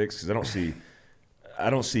getting it fixed? Because I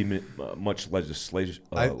don't see much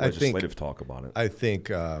legislative talk about it. I think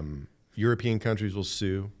European countries will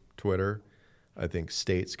sue Twitter. I think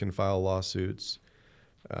states can file lawsuits.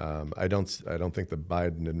 I don't think the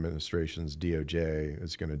Biden administration's DOJ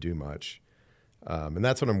is going to do much, and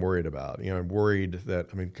that's what I'm worried about. I'm worried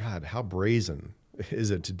that, God, how brazen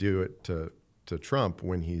is it to do it to Trump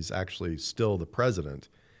when he's actually still the president?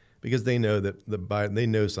 Because they know that they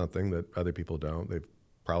know something that other people don't. They've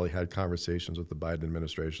probably had conversations with the Biden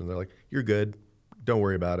administration. They're like, "You're good, don't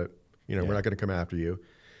worry about it. We're not going to come after you."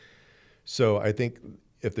 So I think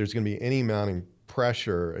if there's going to be any mounting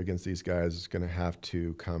pressure against these guys, is going to have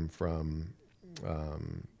to come from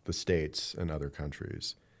the states and other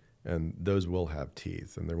countries, and those will have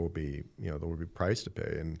teeth, and there will be price to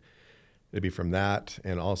pay, and it'd be from that,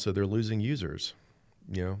 and also they're losing users.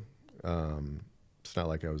 It's not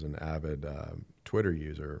like I was an avid Twitter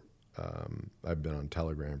user. I've been on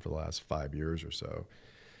Telegram for the last 5 years or so,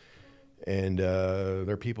 and there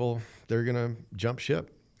are people, they're going to jump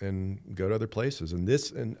ship and go to other places.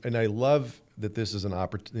 And I love that this is an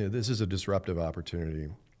opportunity. This is a disruptive opportunity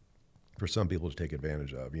for some people to take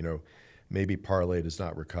advantage of. Maybe Parlay does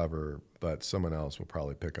not recover, but someone else will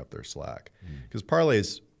probably pick up their slack, because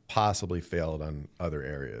Parlay's possibly failed on other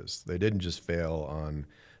areas. They didn't just fail on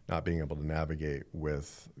not being able to navigate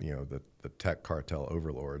with the tech cartel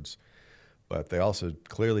overlords, but they also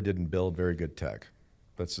clearly didn't build very good tech.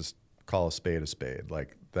 Let's just call a spade a spade.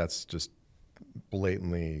 Like, that's just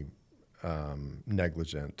blatantly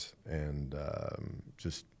negligent, and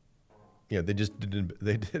they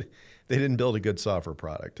didn't build a good software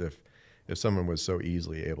product. If someone was so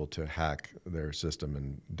easily able to hack their system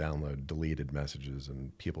and download deleted messages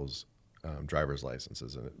and people's driver's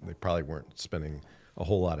licenses, and they probably weren't spending a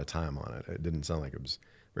whole lot of time on it. It didn't sound like it was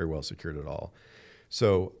very well secured at all.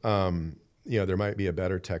 So there might be a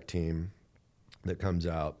better tech team that comes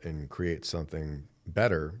out and creates something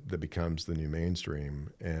better that becomes the new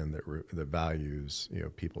mainstream, and that values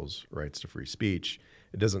people's rights to free speech.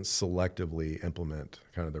 It doesn't selectively implement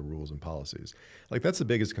kind of the rules and policies. Like, that's the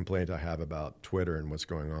biggest complaint I have about Twitter and what's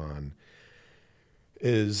going on,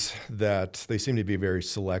 is that they seem to be very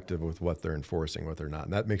selective with what they're enforcing, what they're not,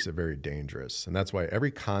 and that makes it very dangerous. And that's why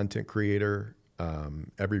every content creator,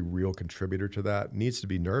 every real contributor to that needs to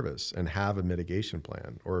be nervous and have a mitigation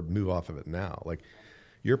plan, or move off of it now. Like,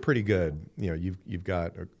 you're pretty good. You've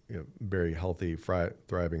got very healthy,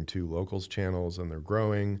 thriving 2 locals channels, and they're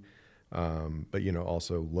growing. But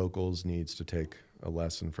also Locals needs to take a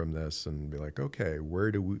lesson from this and be like, okay,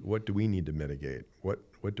 what do we need to mitigate? What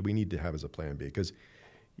do we need to have as a plan B? Because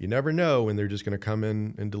you never know when they're just going to come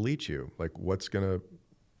in and delete you. Like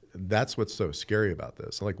that's what's so scary about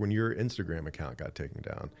this. Like when your Instagram account got taken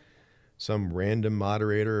down, some random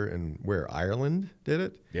moderator in Ireland did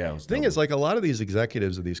it? Yeah. The thing is, like, a lot of these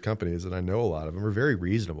executives of these companies, and I know a lot of them, are very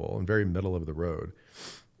reasonable and very middle of the road.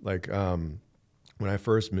 Like when I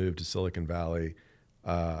first moved to Silicon Valley,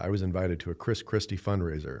 I was invited to a Chris Christie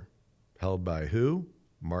fundraiser held by who?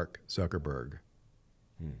 Mark Zuckerberg.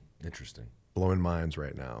 Interesting. Blowing minds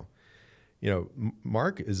right now. You know,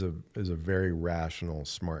 Mark is a very rational,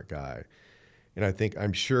 smart guy. And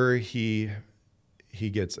I'm sure he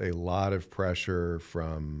gets a lot of pressure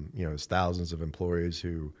from, you know, his thousands of employees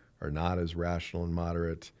who are not as rational and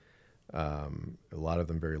moderate. A lot of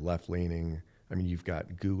them very left-leaning. I mean, you've got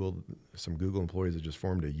some Google employees that just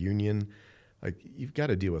formed a union. Like, you've got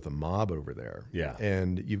to deal with a mob over there. Yeah.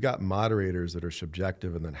 And you've got moderators that are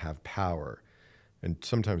subjective and then have power, and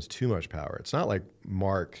sometimes too much power. It's not like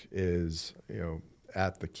Mark is, you know,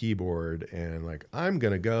 at the keyboard and like, I'm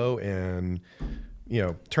going to go and, you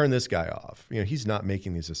know, turn this guy off. You know, he's not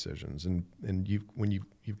making these decisions. And when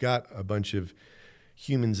you've got a bunch of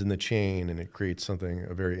humans in the chain, and it creates a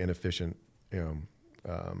very inefficient, you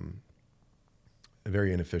know, a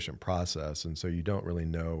very inefficient process. And so you don't really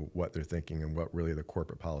know what they're thinking and what really the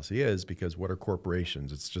corporate policy is, because what are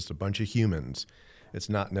corporations? It's just a bunch of humans. It's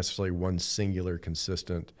not necessarily one singular,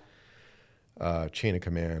 consistent chain of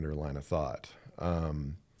command or line of thought.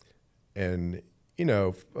 And you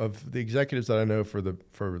know, of the executives that I know for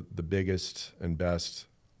the biggest and best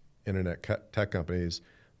internet tech companies,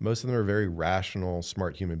 most of them are very rational,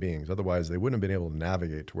 smart human beings. Otherwise, they wouldn't have been able to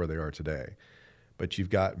navigate to where they are today. But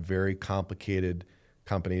you've got very complicated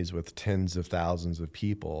companies with tens of thousands of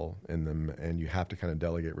people in them, and you have to kind of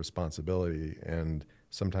delegate responsibility. And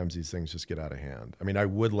sometimes these things just get out of hand. I mean, I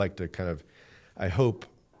would like to I hope,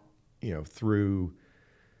 you know, through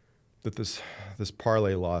that this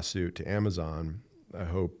Parler lawsuit to Amazon, I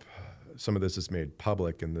hope some of this is made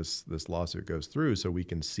public and this lawsuit goes through, so we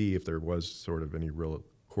can see if there was sort of any real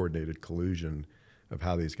coordinated collusion of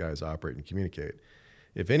how these guys operate and communicate.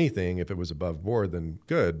 If anything, if it was above board, then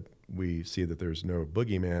good. We see that there's no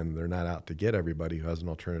boogeyman. They're not out to get everybody who has an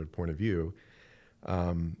alternative point of view.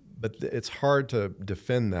 But it's hard to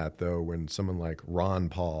defend that, though, when someone like Ron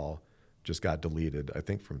Paul just got deleted, I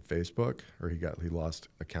think, from Facebook, or he lost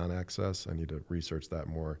account access. I need to research that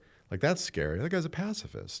more. Like, that's scary. That guy's a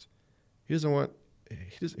pacifist. He's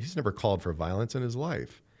never called for violence in his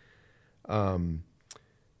life.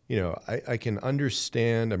 You know, I can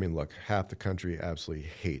understand. I mean, look, half the country absolutely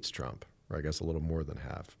hates Trump, or I guess a little more than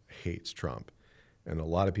half hates Trump. And a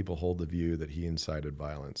lot of people hold the view that he incited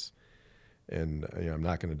violence. And, you know, I'm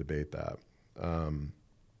not going to debate that.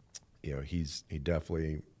 You know, he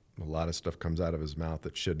definitely, a lot of stuff comes out of his mouth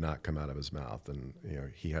that should not come out of his mouth. And, you know,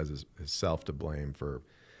 he has his self to blame for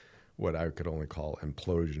what I could only call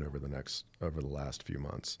implosion over the last few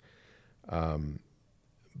months.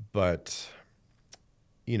 But,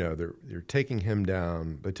 you know, they're taking him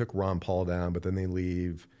down. They took Ron Paul down, but then they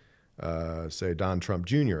leave, say, Don Trump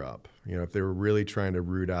Jr. up. You know, if they were really trying to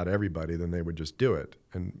root out everybody, then they would just do it.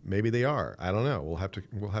 And maybe they are. I don't know. We'll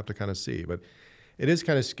have to kind of see. But it is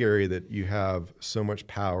kind of scary that you have so much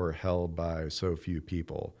power held by so few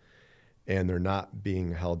people, and they're not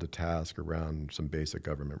being held to task around some basic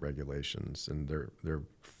government regulations. And they're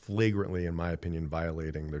flagrantly, in my opinion,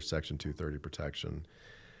 violating their Section 230 protection,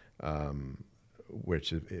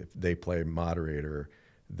 which if they play moderator,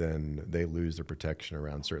 then they lose their protection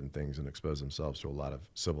around certain things and expose themselves to a lot of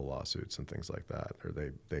civil lawsuits and things like that. Or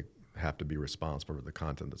they have to be responsible for the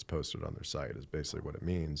content that's posted on their site is basically what it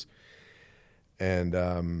means.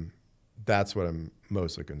 And that's what I'm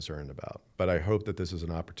mostly concerned about. But I hope that this is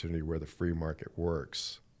an opportunity where the free market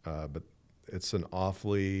works. But it's an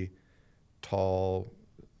awfully tall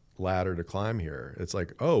ladder to climb here. It's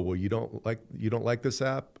like, oh, well, you don't like this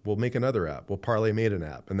app? We'll make another app. Well, Parler made an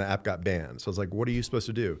app, and the app got banned. So it's like, what are you supposed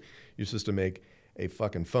to do? You're supposed to make a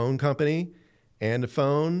fucking phone company and a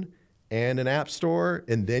phone and an app store,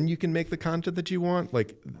 and then you can make the content that you want?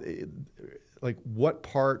 Like what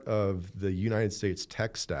part of the United States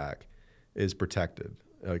tech stack is protected?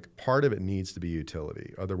 Like, part of it needs to be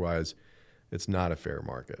utility. Otherwise, it's not a fair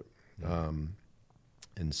market. And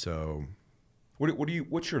so...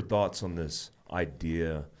 What's your thoughts on this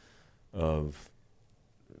idea of,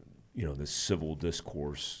 you know, this civil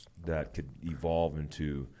discourse that could evolve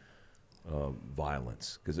into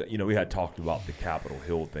violence? Because, you know, we had talked about the Capitol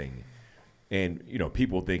Hill thing, and, you know,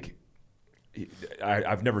 people think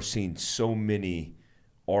I've never seen so many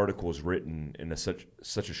articles written in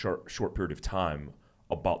such a short period of time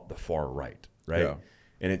about the far right, right? Yeah.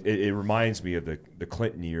 And it reminds me of the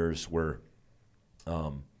Clinton years where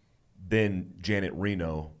then Janet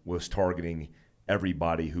Reno was targeting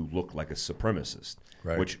everybody who looked like a supremacist,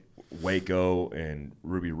 Right. which Waco and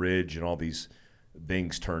Ruby Ridge and all these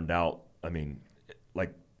things turned out. I mean,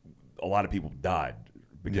 like a lot of people died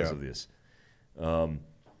because Yeah. of this. And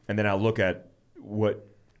then I look at what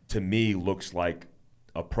to me looks like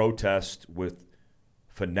a protest with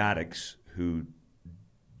fanatics who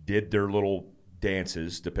did their little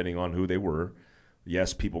dances, depending on who they were.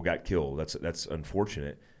 Yes, people got killed. That's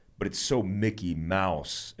unfortunate, but it's so Mickey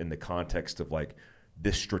Mouse in the context of like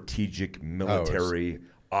this strategic military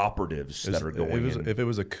operatives that are going in. If it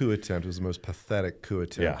was a coup attempt, it was the most pathetic coup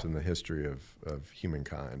attempt Yeah. in the history of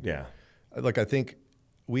humankind. Yeah, Like, I think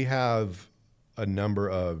we have a number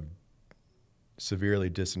of severely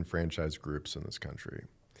disenfranchised groups in this country.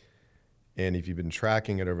 And if you've been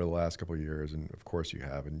tracking it over the last couple of years, and of course you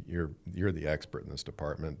have, and you're the expert in this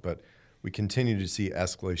department, but we continue to see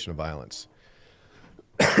escalation of violence.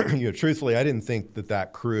 Truthfully, I didn't think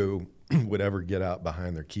that crew would ever get out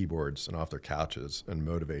behind their keyboards and off their couches and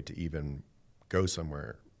motivate to even go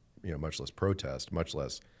somewhere, much less protest, much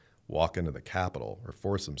less walk into the Capitol or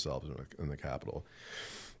force themselves in the Capitol.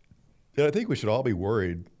 And I think we should all be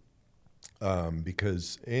worried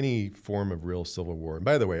because any form of real civil war, and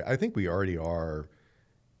by the way, I think we already are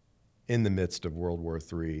in the midst of World War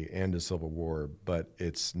III and a civil war, but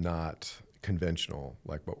it's not conventional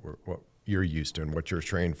like what you're used to and what you're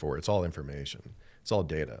trained for. It's all information. It's all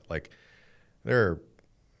data. Like there are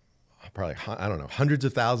probably, I don't know, hundreds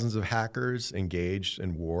of thousands of hackers engaged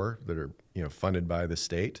in war that are, funded by the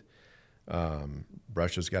state.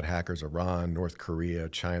 Russia's got hackers, Iran, North Korea,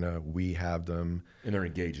 China. We have them. and they're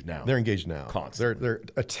engaged now. They're engaged now. Constantly.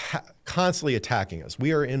 They're constantly attacking us.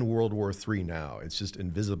 We are in World War III now. It's just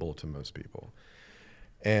invisible to most people.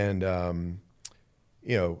 And,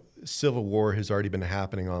 civil war has already been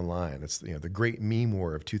happening online. It's, the great meme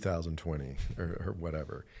war of 2020 or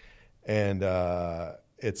whatever. And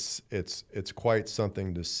it's quite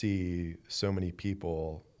something to see so many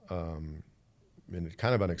people. And it's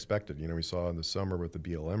kind of unexpected. We saw in the summer with the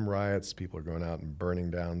BLM riots, people are going out and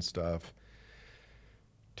burning down stuff,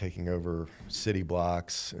 taking over city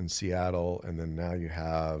blocks in Seattle. And then now you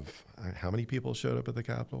have, how many people showed up at the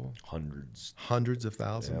Capitol? Hundreds. Hundreds of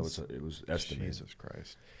thousands? Yeah, it was estimated. Jesus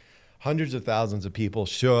Christ. Hundreds of thousands of people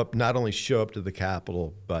not only show up to the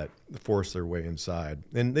Capitol, but force their way inside.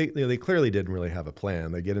 And they clearly didn't really have a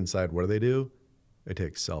plan. They get inside, what do? They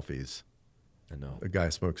take selfies. I know. A guy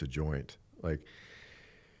smokes a joint. There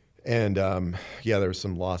was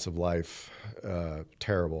some loss of life,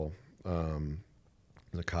 terrible.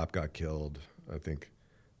 The cop got killed. I think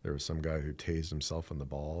there was some guy who tased himself in the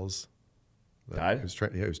balls. Died? He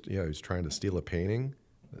was trying to steal a painting.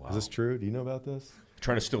 Wow. Is this true? Do you know about this?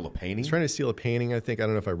 Trying to steal a painting? He's trying to steal a painting, I think. I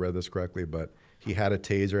don't know if I read this correctly, but he had a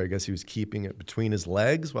taser. I guess he was keeping it between his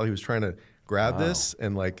legs while he was trying to grab this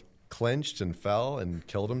and clenched and fell and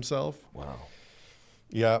killed himself. Wow.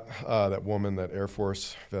 Yeah, that woman, that Air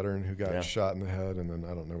Force veteran who got shot in the head, and then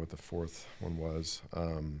I don't know what the fourth one was.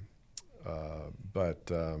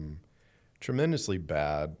 But tremendously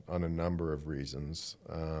bad on a number of reasons.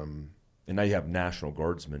 And now you have National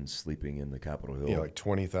Guardsmen sleeping in the Capitol Hill.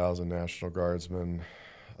 20,000 National Guardsmen.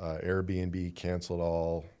 Airbnb canceled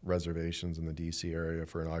all reservations in the D.C. area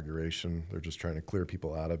for inauguration. They're just trying to clear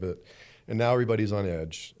people out of it. And now everybody's on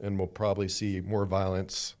edge, and we'll probably see more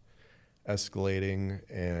violence escalating,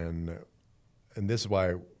 and this is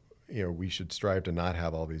why we should strive to not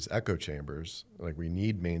have all these echo chambers. Like, we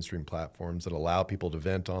need mainstream platforms that allow people to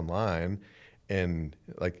vent online and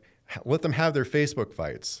let them have their Facebook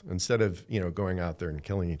fights instead of going out there and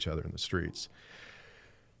killing each other in the streets.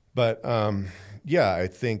 But I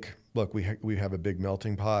think, look, we have a big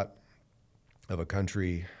melting pot of a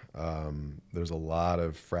country. There's a lot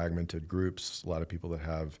of fragmented groups, a lot of people that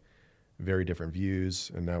have very different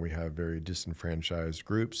views, and now we have very disenfranchised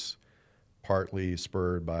groups, partly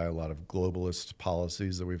spurred by a lot of globalist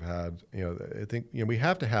policies that we've had. I think we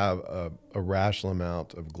have to have a rational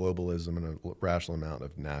amount of globalism and a rational amount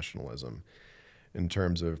of nationalism in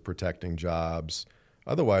terms of protecting jobs.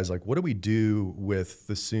 Otherwise, what do we do with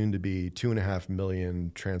the soon-to-be 2.5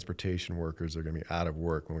 million transportation workers that are going to be out of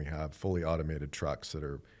work when we have fully automated trucks that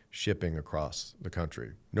are shipping across the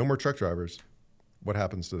country? No more truck drivers. What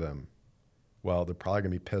happens to them? Well, they're probably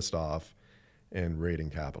going to be pissed off and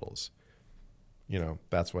raiding capitals.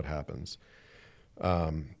 That's what happens.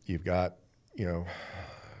 You've got,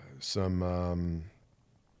 some,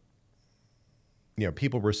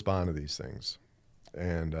 people respond to these things.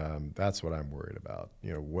 And that's what I'm worried about.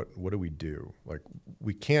 What do we do? Like,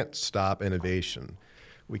 we can't stop innovation.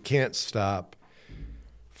 We can't stop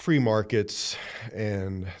free markets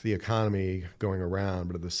and the economy going around,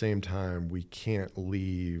 but at the same time, we can't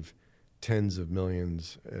leave tens of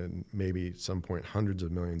millions and maybe at some point hundreds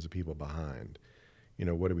of millions of people behind.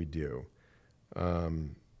 What do we do?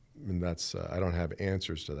 And that's I don't have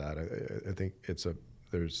answers to that. I think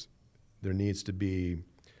there needs to be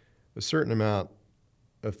a certain amount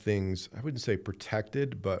of things, I wouldn't say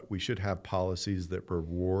protected, but we should have policies that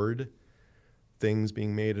reward things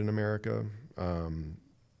being made in America.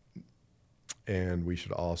 And we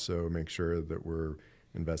should also make sure that we're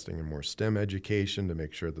investing in more STEM education to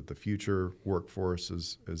make sure that the future workforce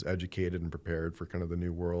is educated and prepared for kind of the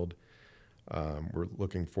new world. We're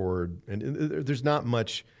looking forward, and there's not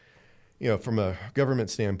much, from a government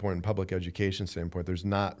standpoint and public education standpoint, there's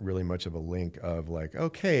not really much of a link of like,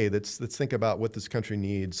 okay, let's think about what this country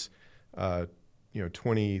needs,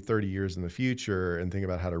 20, 30 years in the future, and think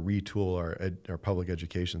about how to retool our public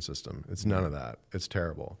education system. It's none of that. It's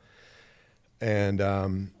terrible. And,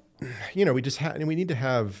 we need to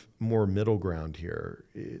have more middle ground here.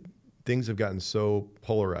 Things have gotten so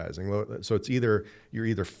polarizing. So you're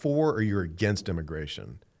either for or you're against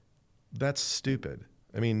immigration. That's stupid.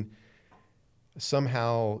 I mean,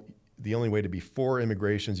 somehow the only way to be for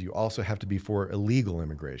immigration is you also have to be for illegal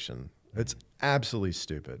immigration. It's absolutely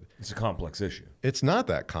stupid. It's a complex issue. It's not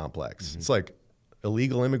that complex. It's like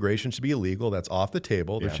illegal immigration should be illegal. That's off the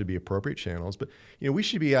table. There should be appropriate channels. But we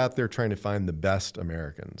should be out there trying to find the best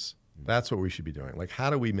Americans. That's what we should be doing. Like, how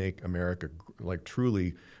do we make America like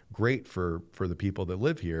truly great for the people that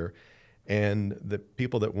live here, and the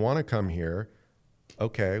people that want to come here?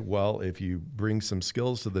 Okay, well, if you bring some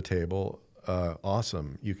skills to the table,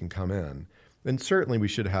 awesome, you can come in. And certainly we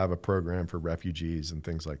should have a program for refugees and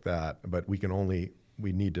things like that. But we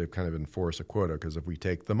need to kind of enforce a quota, because if we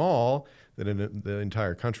take them all, then the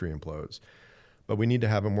entire country implodes. But we need to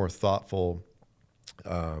have a more thoughtful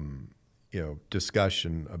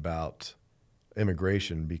discussion about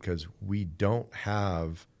immigration, because we don't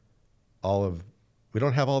have all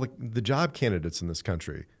the job candidates in this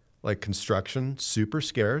country. Like construction, super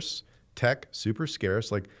scarce, tech, super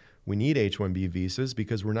scarce. Like, we need H-1B visas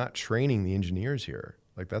because we're not training the engineers here.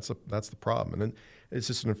 Like, that's the problem. And then it's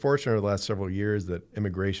just unfortunate over the last several years that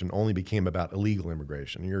immigration only became about illegal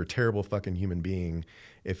immigration. You're a terrible fucking human being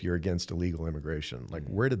if you're against illegal immigration. Like,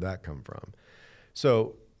 where did that come from?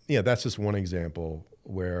 So, that's just one example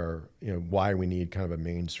where, why we need kind of a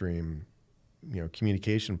mainstream,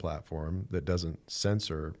 communication platform that doesn't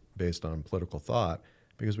censor based on political thought,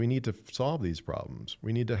 because we need to solve these problems.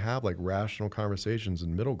 We need to have like rational conversations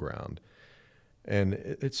and middle ground. And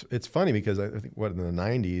it's funny because I think in the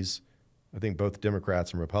 90s, I think both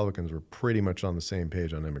Democrats and Republicans were pretty much on the same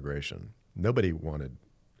page on immigration. Nobody wanted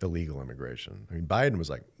illegal immigration. I mean, Biden was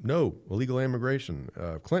like, no illegal immigration.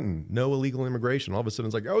 Clinton, no illegal immigration. All of a sudden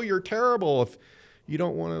it's like, oh, you're terrible if you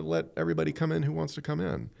don't want to let everybody come in who wants to come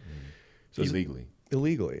in. So illegally.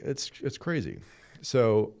 It's crazy.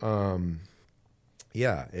 So,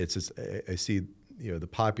 it's just, I see, the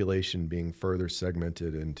population being further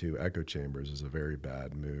segmented into echo chambers is a very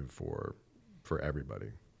bad move for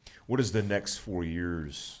everybody. What does the next 4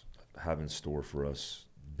 years have in store for us,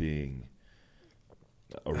 being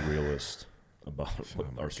a realist about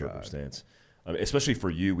our circumstance? I mean, especially for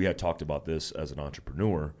you, we had talked about this as an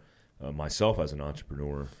entrepreneur, myself as an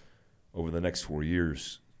entrepreneur. Over the next 4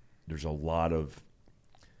 years, there's a lot of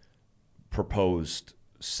proposed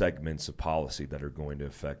segments of policy that are going to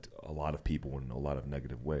affect a lot of people in a lot of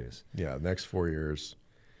negative ways. Yeah, next 4 years,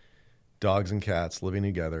 dogs and cats living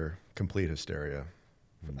together, complete hysteria.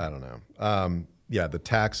 I don't know. The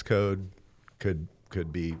tax code could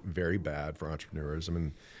be very bad for entrepreneurs. I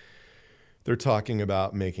mean, they're talking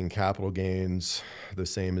about making capital gains the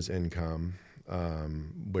same as income,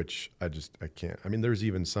 which I can't. I mean, there's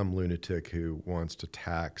even some lunatic who wants to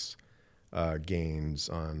tax gains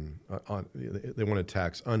on they want to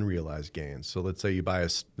tax unrealized gains. So let's say you buy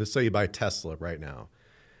Tesla right now.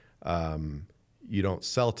 You don't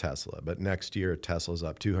sell Tesla, but next year Tesla's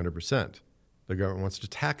up 200%. The government wants to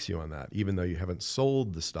tax you on that, even though you haven't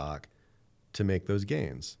sold the stock to make those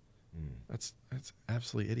gains. That's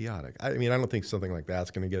absolutely idiotic. I mean, I don't think something like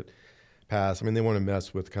that's going to get passed. I mean, they want to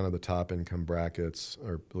mess with kind of the top income brackets,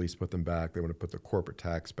 or at least put them back. They want to put the corporate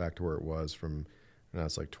tax back to where it was from. Now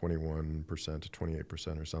it's like 21% to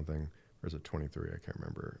 28% or something, or is it 23? I can't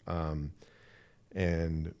remember.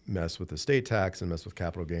 And mess with the state tax and mess with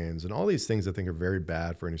capital gains and all these things I think are very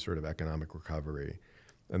bad for any sort of economic recovery.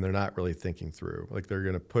 And they're not really thinking through. Like, they're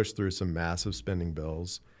going to push through some massive spending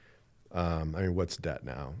bills, I mean, what's debt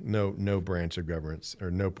now? No branch of government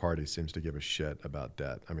or no party seems to give a shit about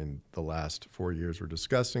debt. I mean, the last 4 years were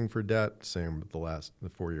disgusting for debt. Same with the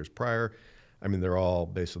 4 years prior. I mean, they're all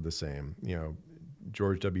basically the same. You know,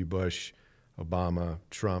 George W. Bush, Obama,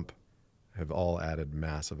 Trump have all added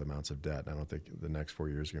massive amounts of debt. I don't think the next 4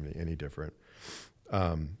 years are going to be any different.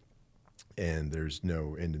 And there's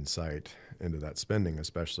no end in sight into that spending,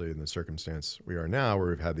 especially in the circumstance we are now, where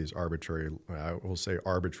we've had these arbitrary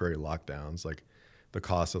lockdowns. Like, the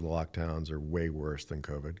costs of the lockdowns are way worse than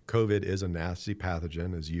COVID. COVID is a nasty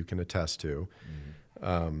pathogen, as you can attest to,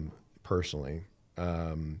 personally.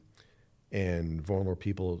 And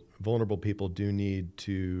vulnerable people do need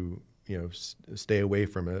to, stay away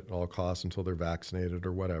from it at all costs until they're vaccinated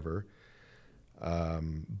or whatever.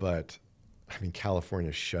 But I mean,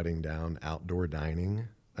 California's shutting down outdoor dining.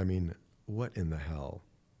 I mean, what in the hell?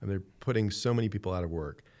 And they're putting so many people out of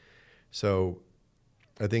work. So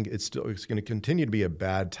I think it's going to continue to be a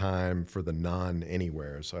bad time for the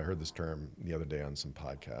non-anywheres. So I heard this term the other day on some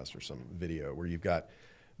podcast or some video where you've got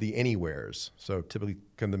the anywheres. So typically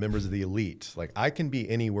the members of the elite. Like, I can be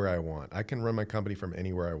anywhere I want. I can run my company from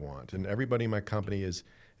anywhere I want. And everybody in my company is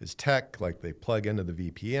tech. Like, they plug into the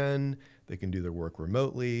VPN. They can do their work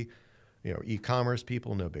remotely. E-commerce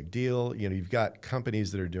people, no big deal. You've got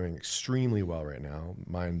companies that are doing extremely well right now.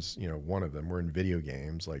 Mine's, one of them. We're in video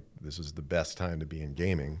games. Like, this is the best time to be in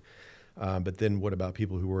gaming. But then what about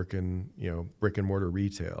people who work in, brick and mortar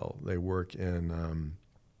retail? They work in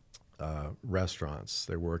restaurants.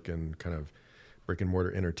 They work in kind of brick and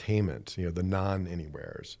mortar entertainment, the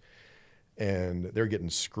non-anywheres. And they're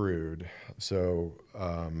getting screwed. So,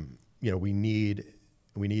 we need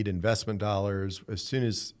investment dollars. As soon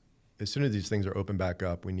as these things are open back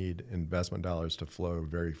up, we need investment dollars to flow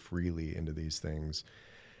very freely into these things.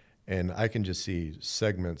 And I can just see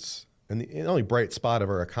segments, and the only bright spot of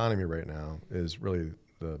our economy right now is really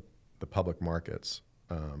the public markets.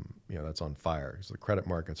 That's on fire because the credit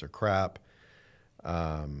markets are crap.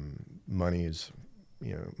 Money's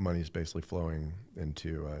basically flowing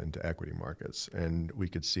into equity markets, and we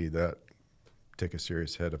could see that take a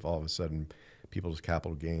serious hit if all of a sudden people's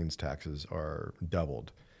capital gains taxes are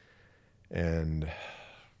doubled. And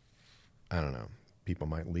I don't know, people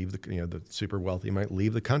might leave the super wealthy might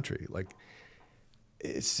leave the country. Like,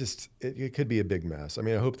 it's just, it could be a big mess. I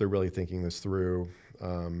mean, I hope they're really thinking this through.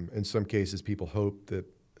 In some cases, people hope that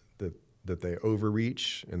they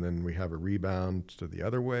overreach and then we have a rebound to the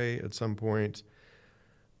other way at some point.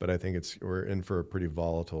 But I think we're in for a pretty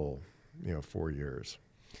volatile, 4 years.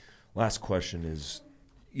 Last question is,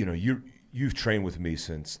 you've trained with me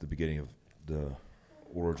since the beginning of the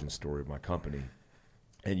origin story of my company,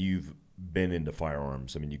 and you've been into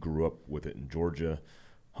firearms. I mean, you grew up with it in Georgia,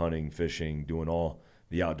 hunting, fishing, doing all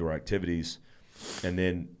the outdoor activities, and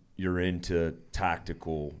then you're into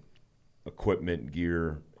tactical equipment,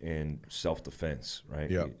 gear, and self-defense,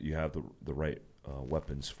 right? Yeah. You have the right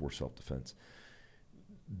weapons for self-defense.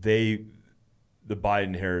 The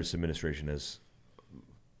Biden-Harris administration has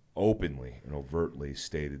openly and overtly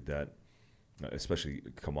stated that, especially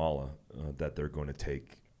Kamala, that they're going to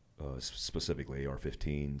take specifically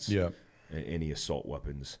AR-15s, yeah, and any assault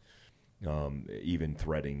weapons, even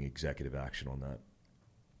threatening executive action on that.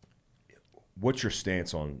 What's your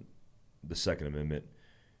stance on the Second Amendment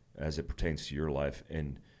as it pertains to your life,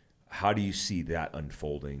 and how do you see that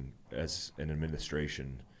unfolding as an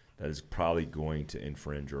administration that is probably going to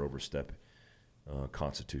infringe or overstep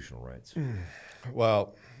constitutional rights?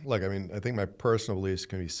 Well, look, I mean, I think my personal beliefs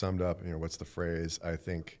can be summed up. What's the phrase? I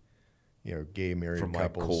think, gay married From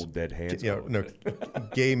couples. my cold dead hands.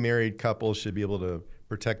 Gay married couples should be able to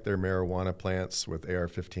protect their marijuana plants with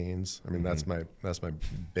AR-15s. I mean, that's my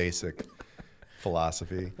basic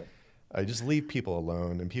philosophy. I just leave people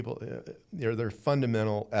alone, and people, they're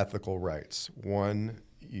fundamental ethical rights. One,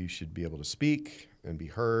 you should be able to speak and be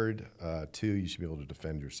heard. Two, you should be able to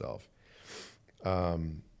defend yourself.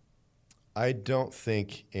 I don't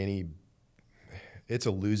think it's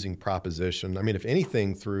a losing proposition. I mean, if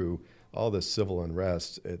anything, through all this civil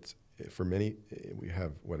unrest, we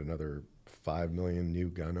have another 5 million new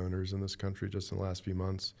gun owners in this country just in the last few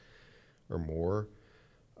months or more.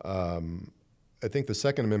 I think the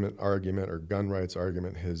Second Amendment argument or gun rights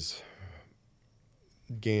argument has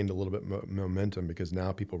gained a little bit momentum because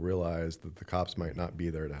now people realize that the cops might not be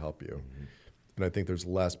there to help you. Mm-hmm. And I think there's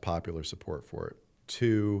less popular support for it.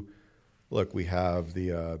 Two, look, we have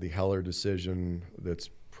the Heller decision that's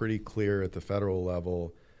pretty clear at the federal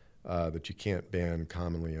level that you can't ban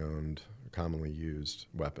commonly owned, commonly used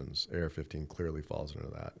weapons. AR-15 clearly falls into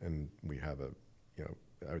that. And we have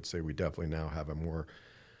I would say we definitely now have a more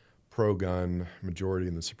pro-gun majority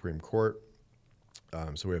in the Supreme Court,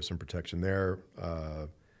 so we have some protection there.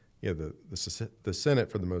 The Senate,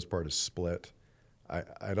 for the most part, is split.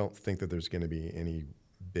 I don't think that there's going to be any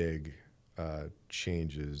big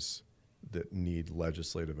changes that need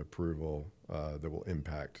legislative approval that will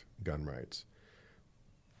impact gun rights,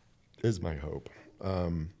 is my hope.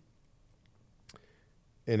 And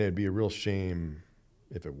it'd be a real shame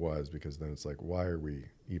if it was, because then it's like, why are we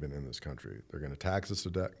even in this country? They're going to tax us to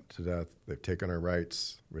death. They've taken our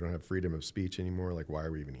rights. We don't have freedom of speech anymore. Like, why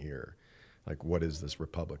are we even here? Like, what is this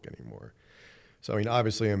republic anymore? So, I mean,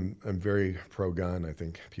 obviously, I'm very pro-gun. I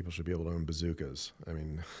think people should be able to own bazookas. I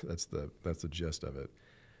mean, that's the gist of it.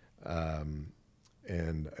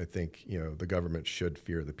 And I think, the government should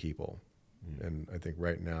fear the people. And I think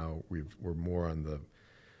right now we're more on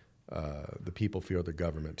the people fear the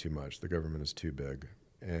government too much. The government is too big.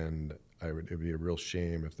 And it would be a real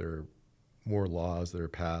shame if there are more laws that are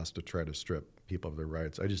passed to try to strip people of their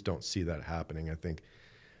rights. I just don't see that happening. I think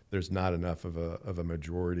there's not enough of a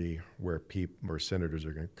majority where senators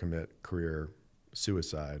are going to commit career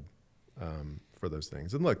suicide for those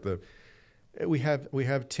things. And look, we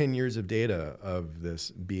have 10 years of data of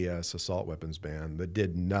this BS assault weapons ban that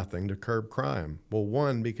did nothing to curb crime. Well,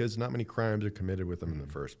 one, because not many crimes are committed with them in the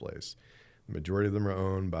first place. The majority of them are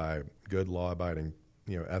owned by good, law-abiding,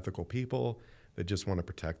 ethical people that just want to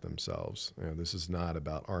protect themselves. This is not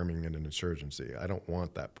about arming in an insurgency. I don't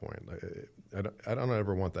want that point. I don't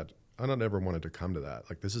ever want that. I don't ever want it to come to that.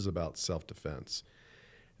 Like, this is about self-defense.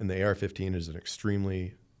 And the AR-15 is an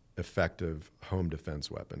extremely effective home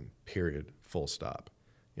defense weapon, period, full stop.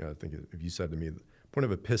 I think if you said to me, the point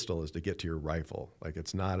of a pistol is to get to your rifle. Like,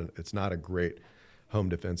 it's not a great home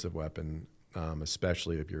defensive weapon,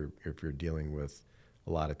 especially if you're dealing with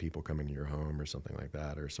a lot of people coming to your home or something like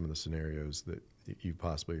that, or some of the scenarios that you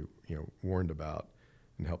possibly warned about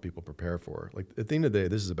and help people prepare for. Like, at the end of the day,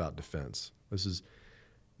 this is about defense. This is,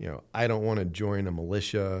 I don't want to join a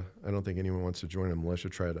militia. I don't think anyone wants to join a militia,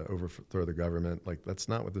 try to overthrow the government. Like, that's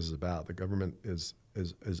not what this is about. The government is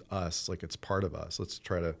us. Like, it's part of us. Let's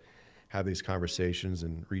try to have these conversations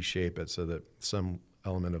and reshape it so that some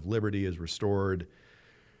element of liberty is restored,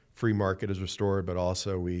 free market is restored, but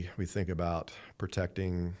also we think about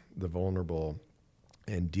protecting the vulnerable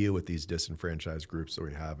and deal with these disenfranchised groups that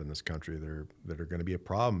we have in this country that are going to be a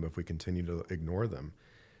problem if we continue to ignore them.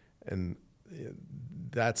 And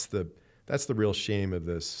that's the real shame of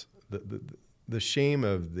this. The shame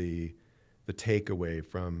of the takeaway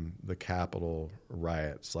from the Capitol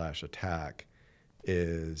riot / attack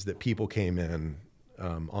is that people came in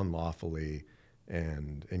unlawfully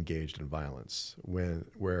and engaged in violence.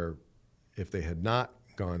 Where if they had not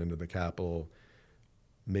gone into the Capitol,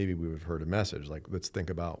 maybe we would have heard a message. Like, let's think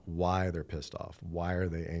about why they're pissed off. Why are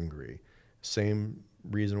they angry? Same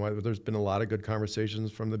reason why there's been a lot of good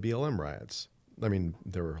conversations from the BLM riots. I mean,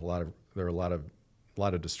 there were a lot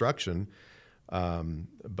of destruction,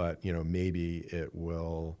 but maybe it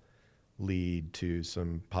will lead to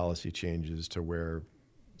some policy changes to where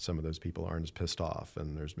some of those people aren't as pissed off,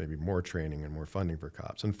 and there's maybe more training and more funding for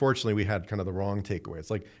cops. Unfortunately, we had kind of the wrong takeaway. It's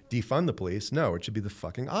like, defund the police. No, it should be the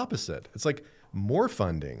fucking opposite. It's like more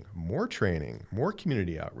funding, more training, more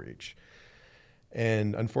community outreach.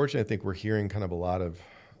 And unfortunately, I think we're hearing kind of a lot of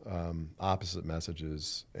opposite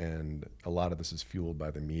messages, and a lot of this is fueled by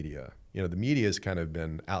the media. The media has kind of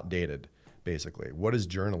been outdated, basically. What is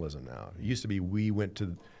journalism now? It used to be we went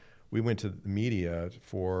to the media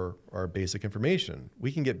for our basic information.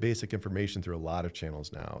 We can get basic information through a lot of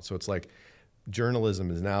channels now. So it's like journalism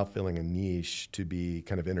is now filling a niche to be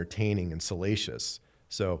kind of entertaining and salacious.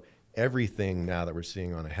 So everything now that we're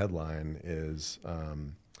seeing on a headline is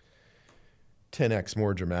 10x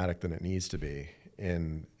more dramatic than it needs to be.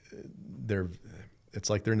 And it's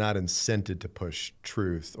like they're not incented to push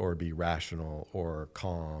truth or be rational or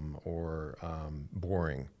calm or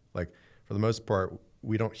boring. Like, for the most part,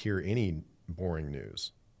 we don't hear any boring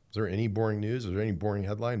news. Is there any boring news? Is there any boring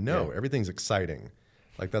headline? No, yeah. Everything's exciting.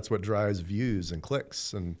 Like, that's what drives views and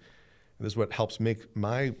clicks, and this is what helps make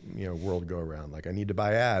my world go around. Like, I need to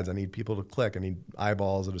buy ads. I need people to click. I need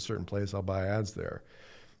eyeballs at a certain place. I'll buy ads there.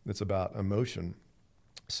 It's about emotion.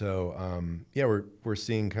 So we're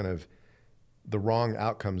seeing kind of the wrong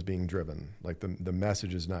outcomes being driven. Like, the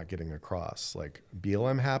message is not getting across. Like,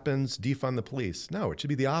 BLM happens, defund the police. No, it should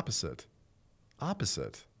be the opposite.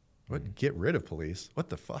 What? Get rid of police? What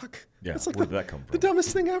the fuck? Yeah, it's like where did that come from? The dumbest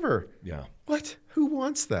thing ever. Yeah. What? Who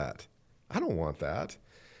wants that? I don't want that.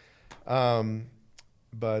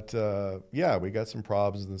 We got some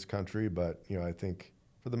problems in this country, but I think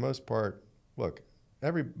for the most part, look,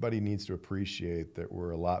 everybody needs to appreciate that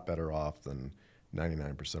we're a lot better off than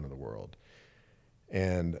 99% of the world.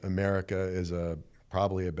 And America is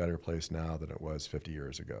probably a better place now than it was 50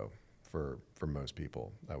 years ago for most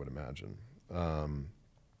people, I would imagine.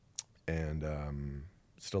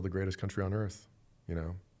 Still the greatest country on earth, you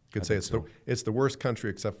know. Could say it's the worst country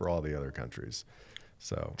except for all the other countries.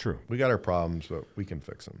 So True. We got our problems, but we can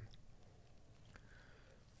fix them.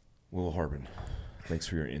 Will Harbin, thanks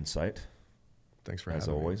for your insight. Thanks for having as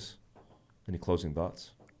always. Any closing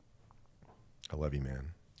thoughts? I love you,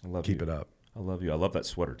 man. I love Keep you. it up. I love you. I love that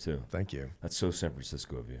sweater too. Thank you. That's so San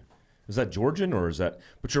Francisco of you. Is that Georgian or is that?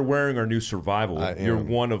 But you're wearing our new Survival. I am. You're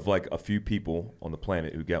one of like a few people on the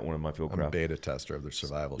planet who got one of my I'm a Fieldcraft. beta tester of the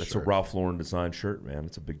Survival That's shirt. a Ralph Lauren design shirt, man.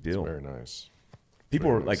 It's a big deal. It's very nice. People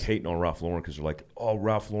very are like nice. hating on Ralph Lauren because they're like, "Oh,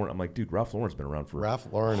 Ralph Lauren." I'm like, dude, Ralph Lauren's been around for Ralph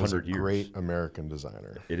Lauren is a 100 years. great American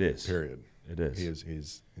designer. It is. Period. It is.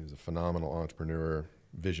 He's a phenomenal entrepreneur,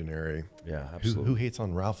 visionary. Yeah, absolutely. Who hates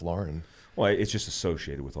on Ralph Lauren? Well, it's just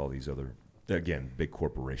associated with all these other, again, big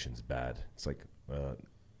corporations. Bad. It's like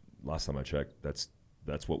last time I checked, that's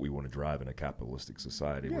what we want to drive in a capitalistic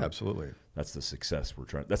society. Yeah, absolutely. That's the success we're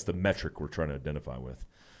trying. That's the metric we're trying to identify with.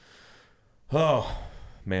 Oh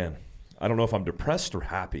man, I don't know if I'm depressed or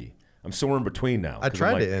happy. I'm somewhere in between now. I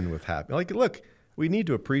tried to end with happy. Like, look, we need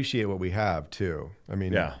to appreciate what we have too. I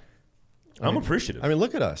mean, Yeah, I'm appreciative. I mean,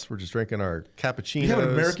 look at us. We're just drinking our cappuccinos. You have an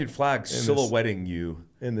American flag this- silhouetting you.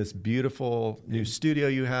 in this beautiful new studio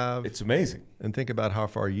you have. It's amazing. And think about how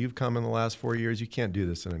far you've come in the last 4 years. You can't do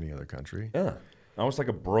this in any other country. Yeah, I was like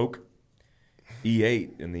a broke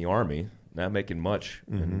E8 in the Army, not making much,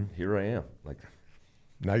 and here I am. Like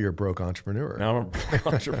Now you're a broke entrepreneur. now I'm a broke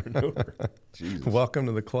entrepreneur. Jesus. Welcome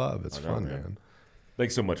to the club. It's I know, fun, man. man.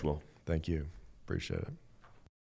 Thanks so much, Will. Thank you. Appreciate it.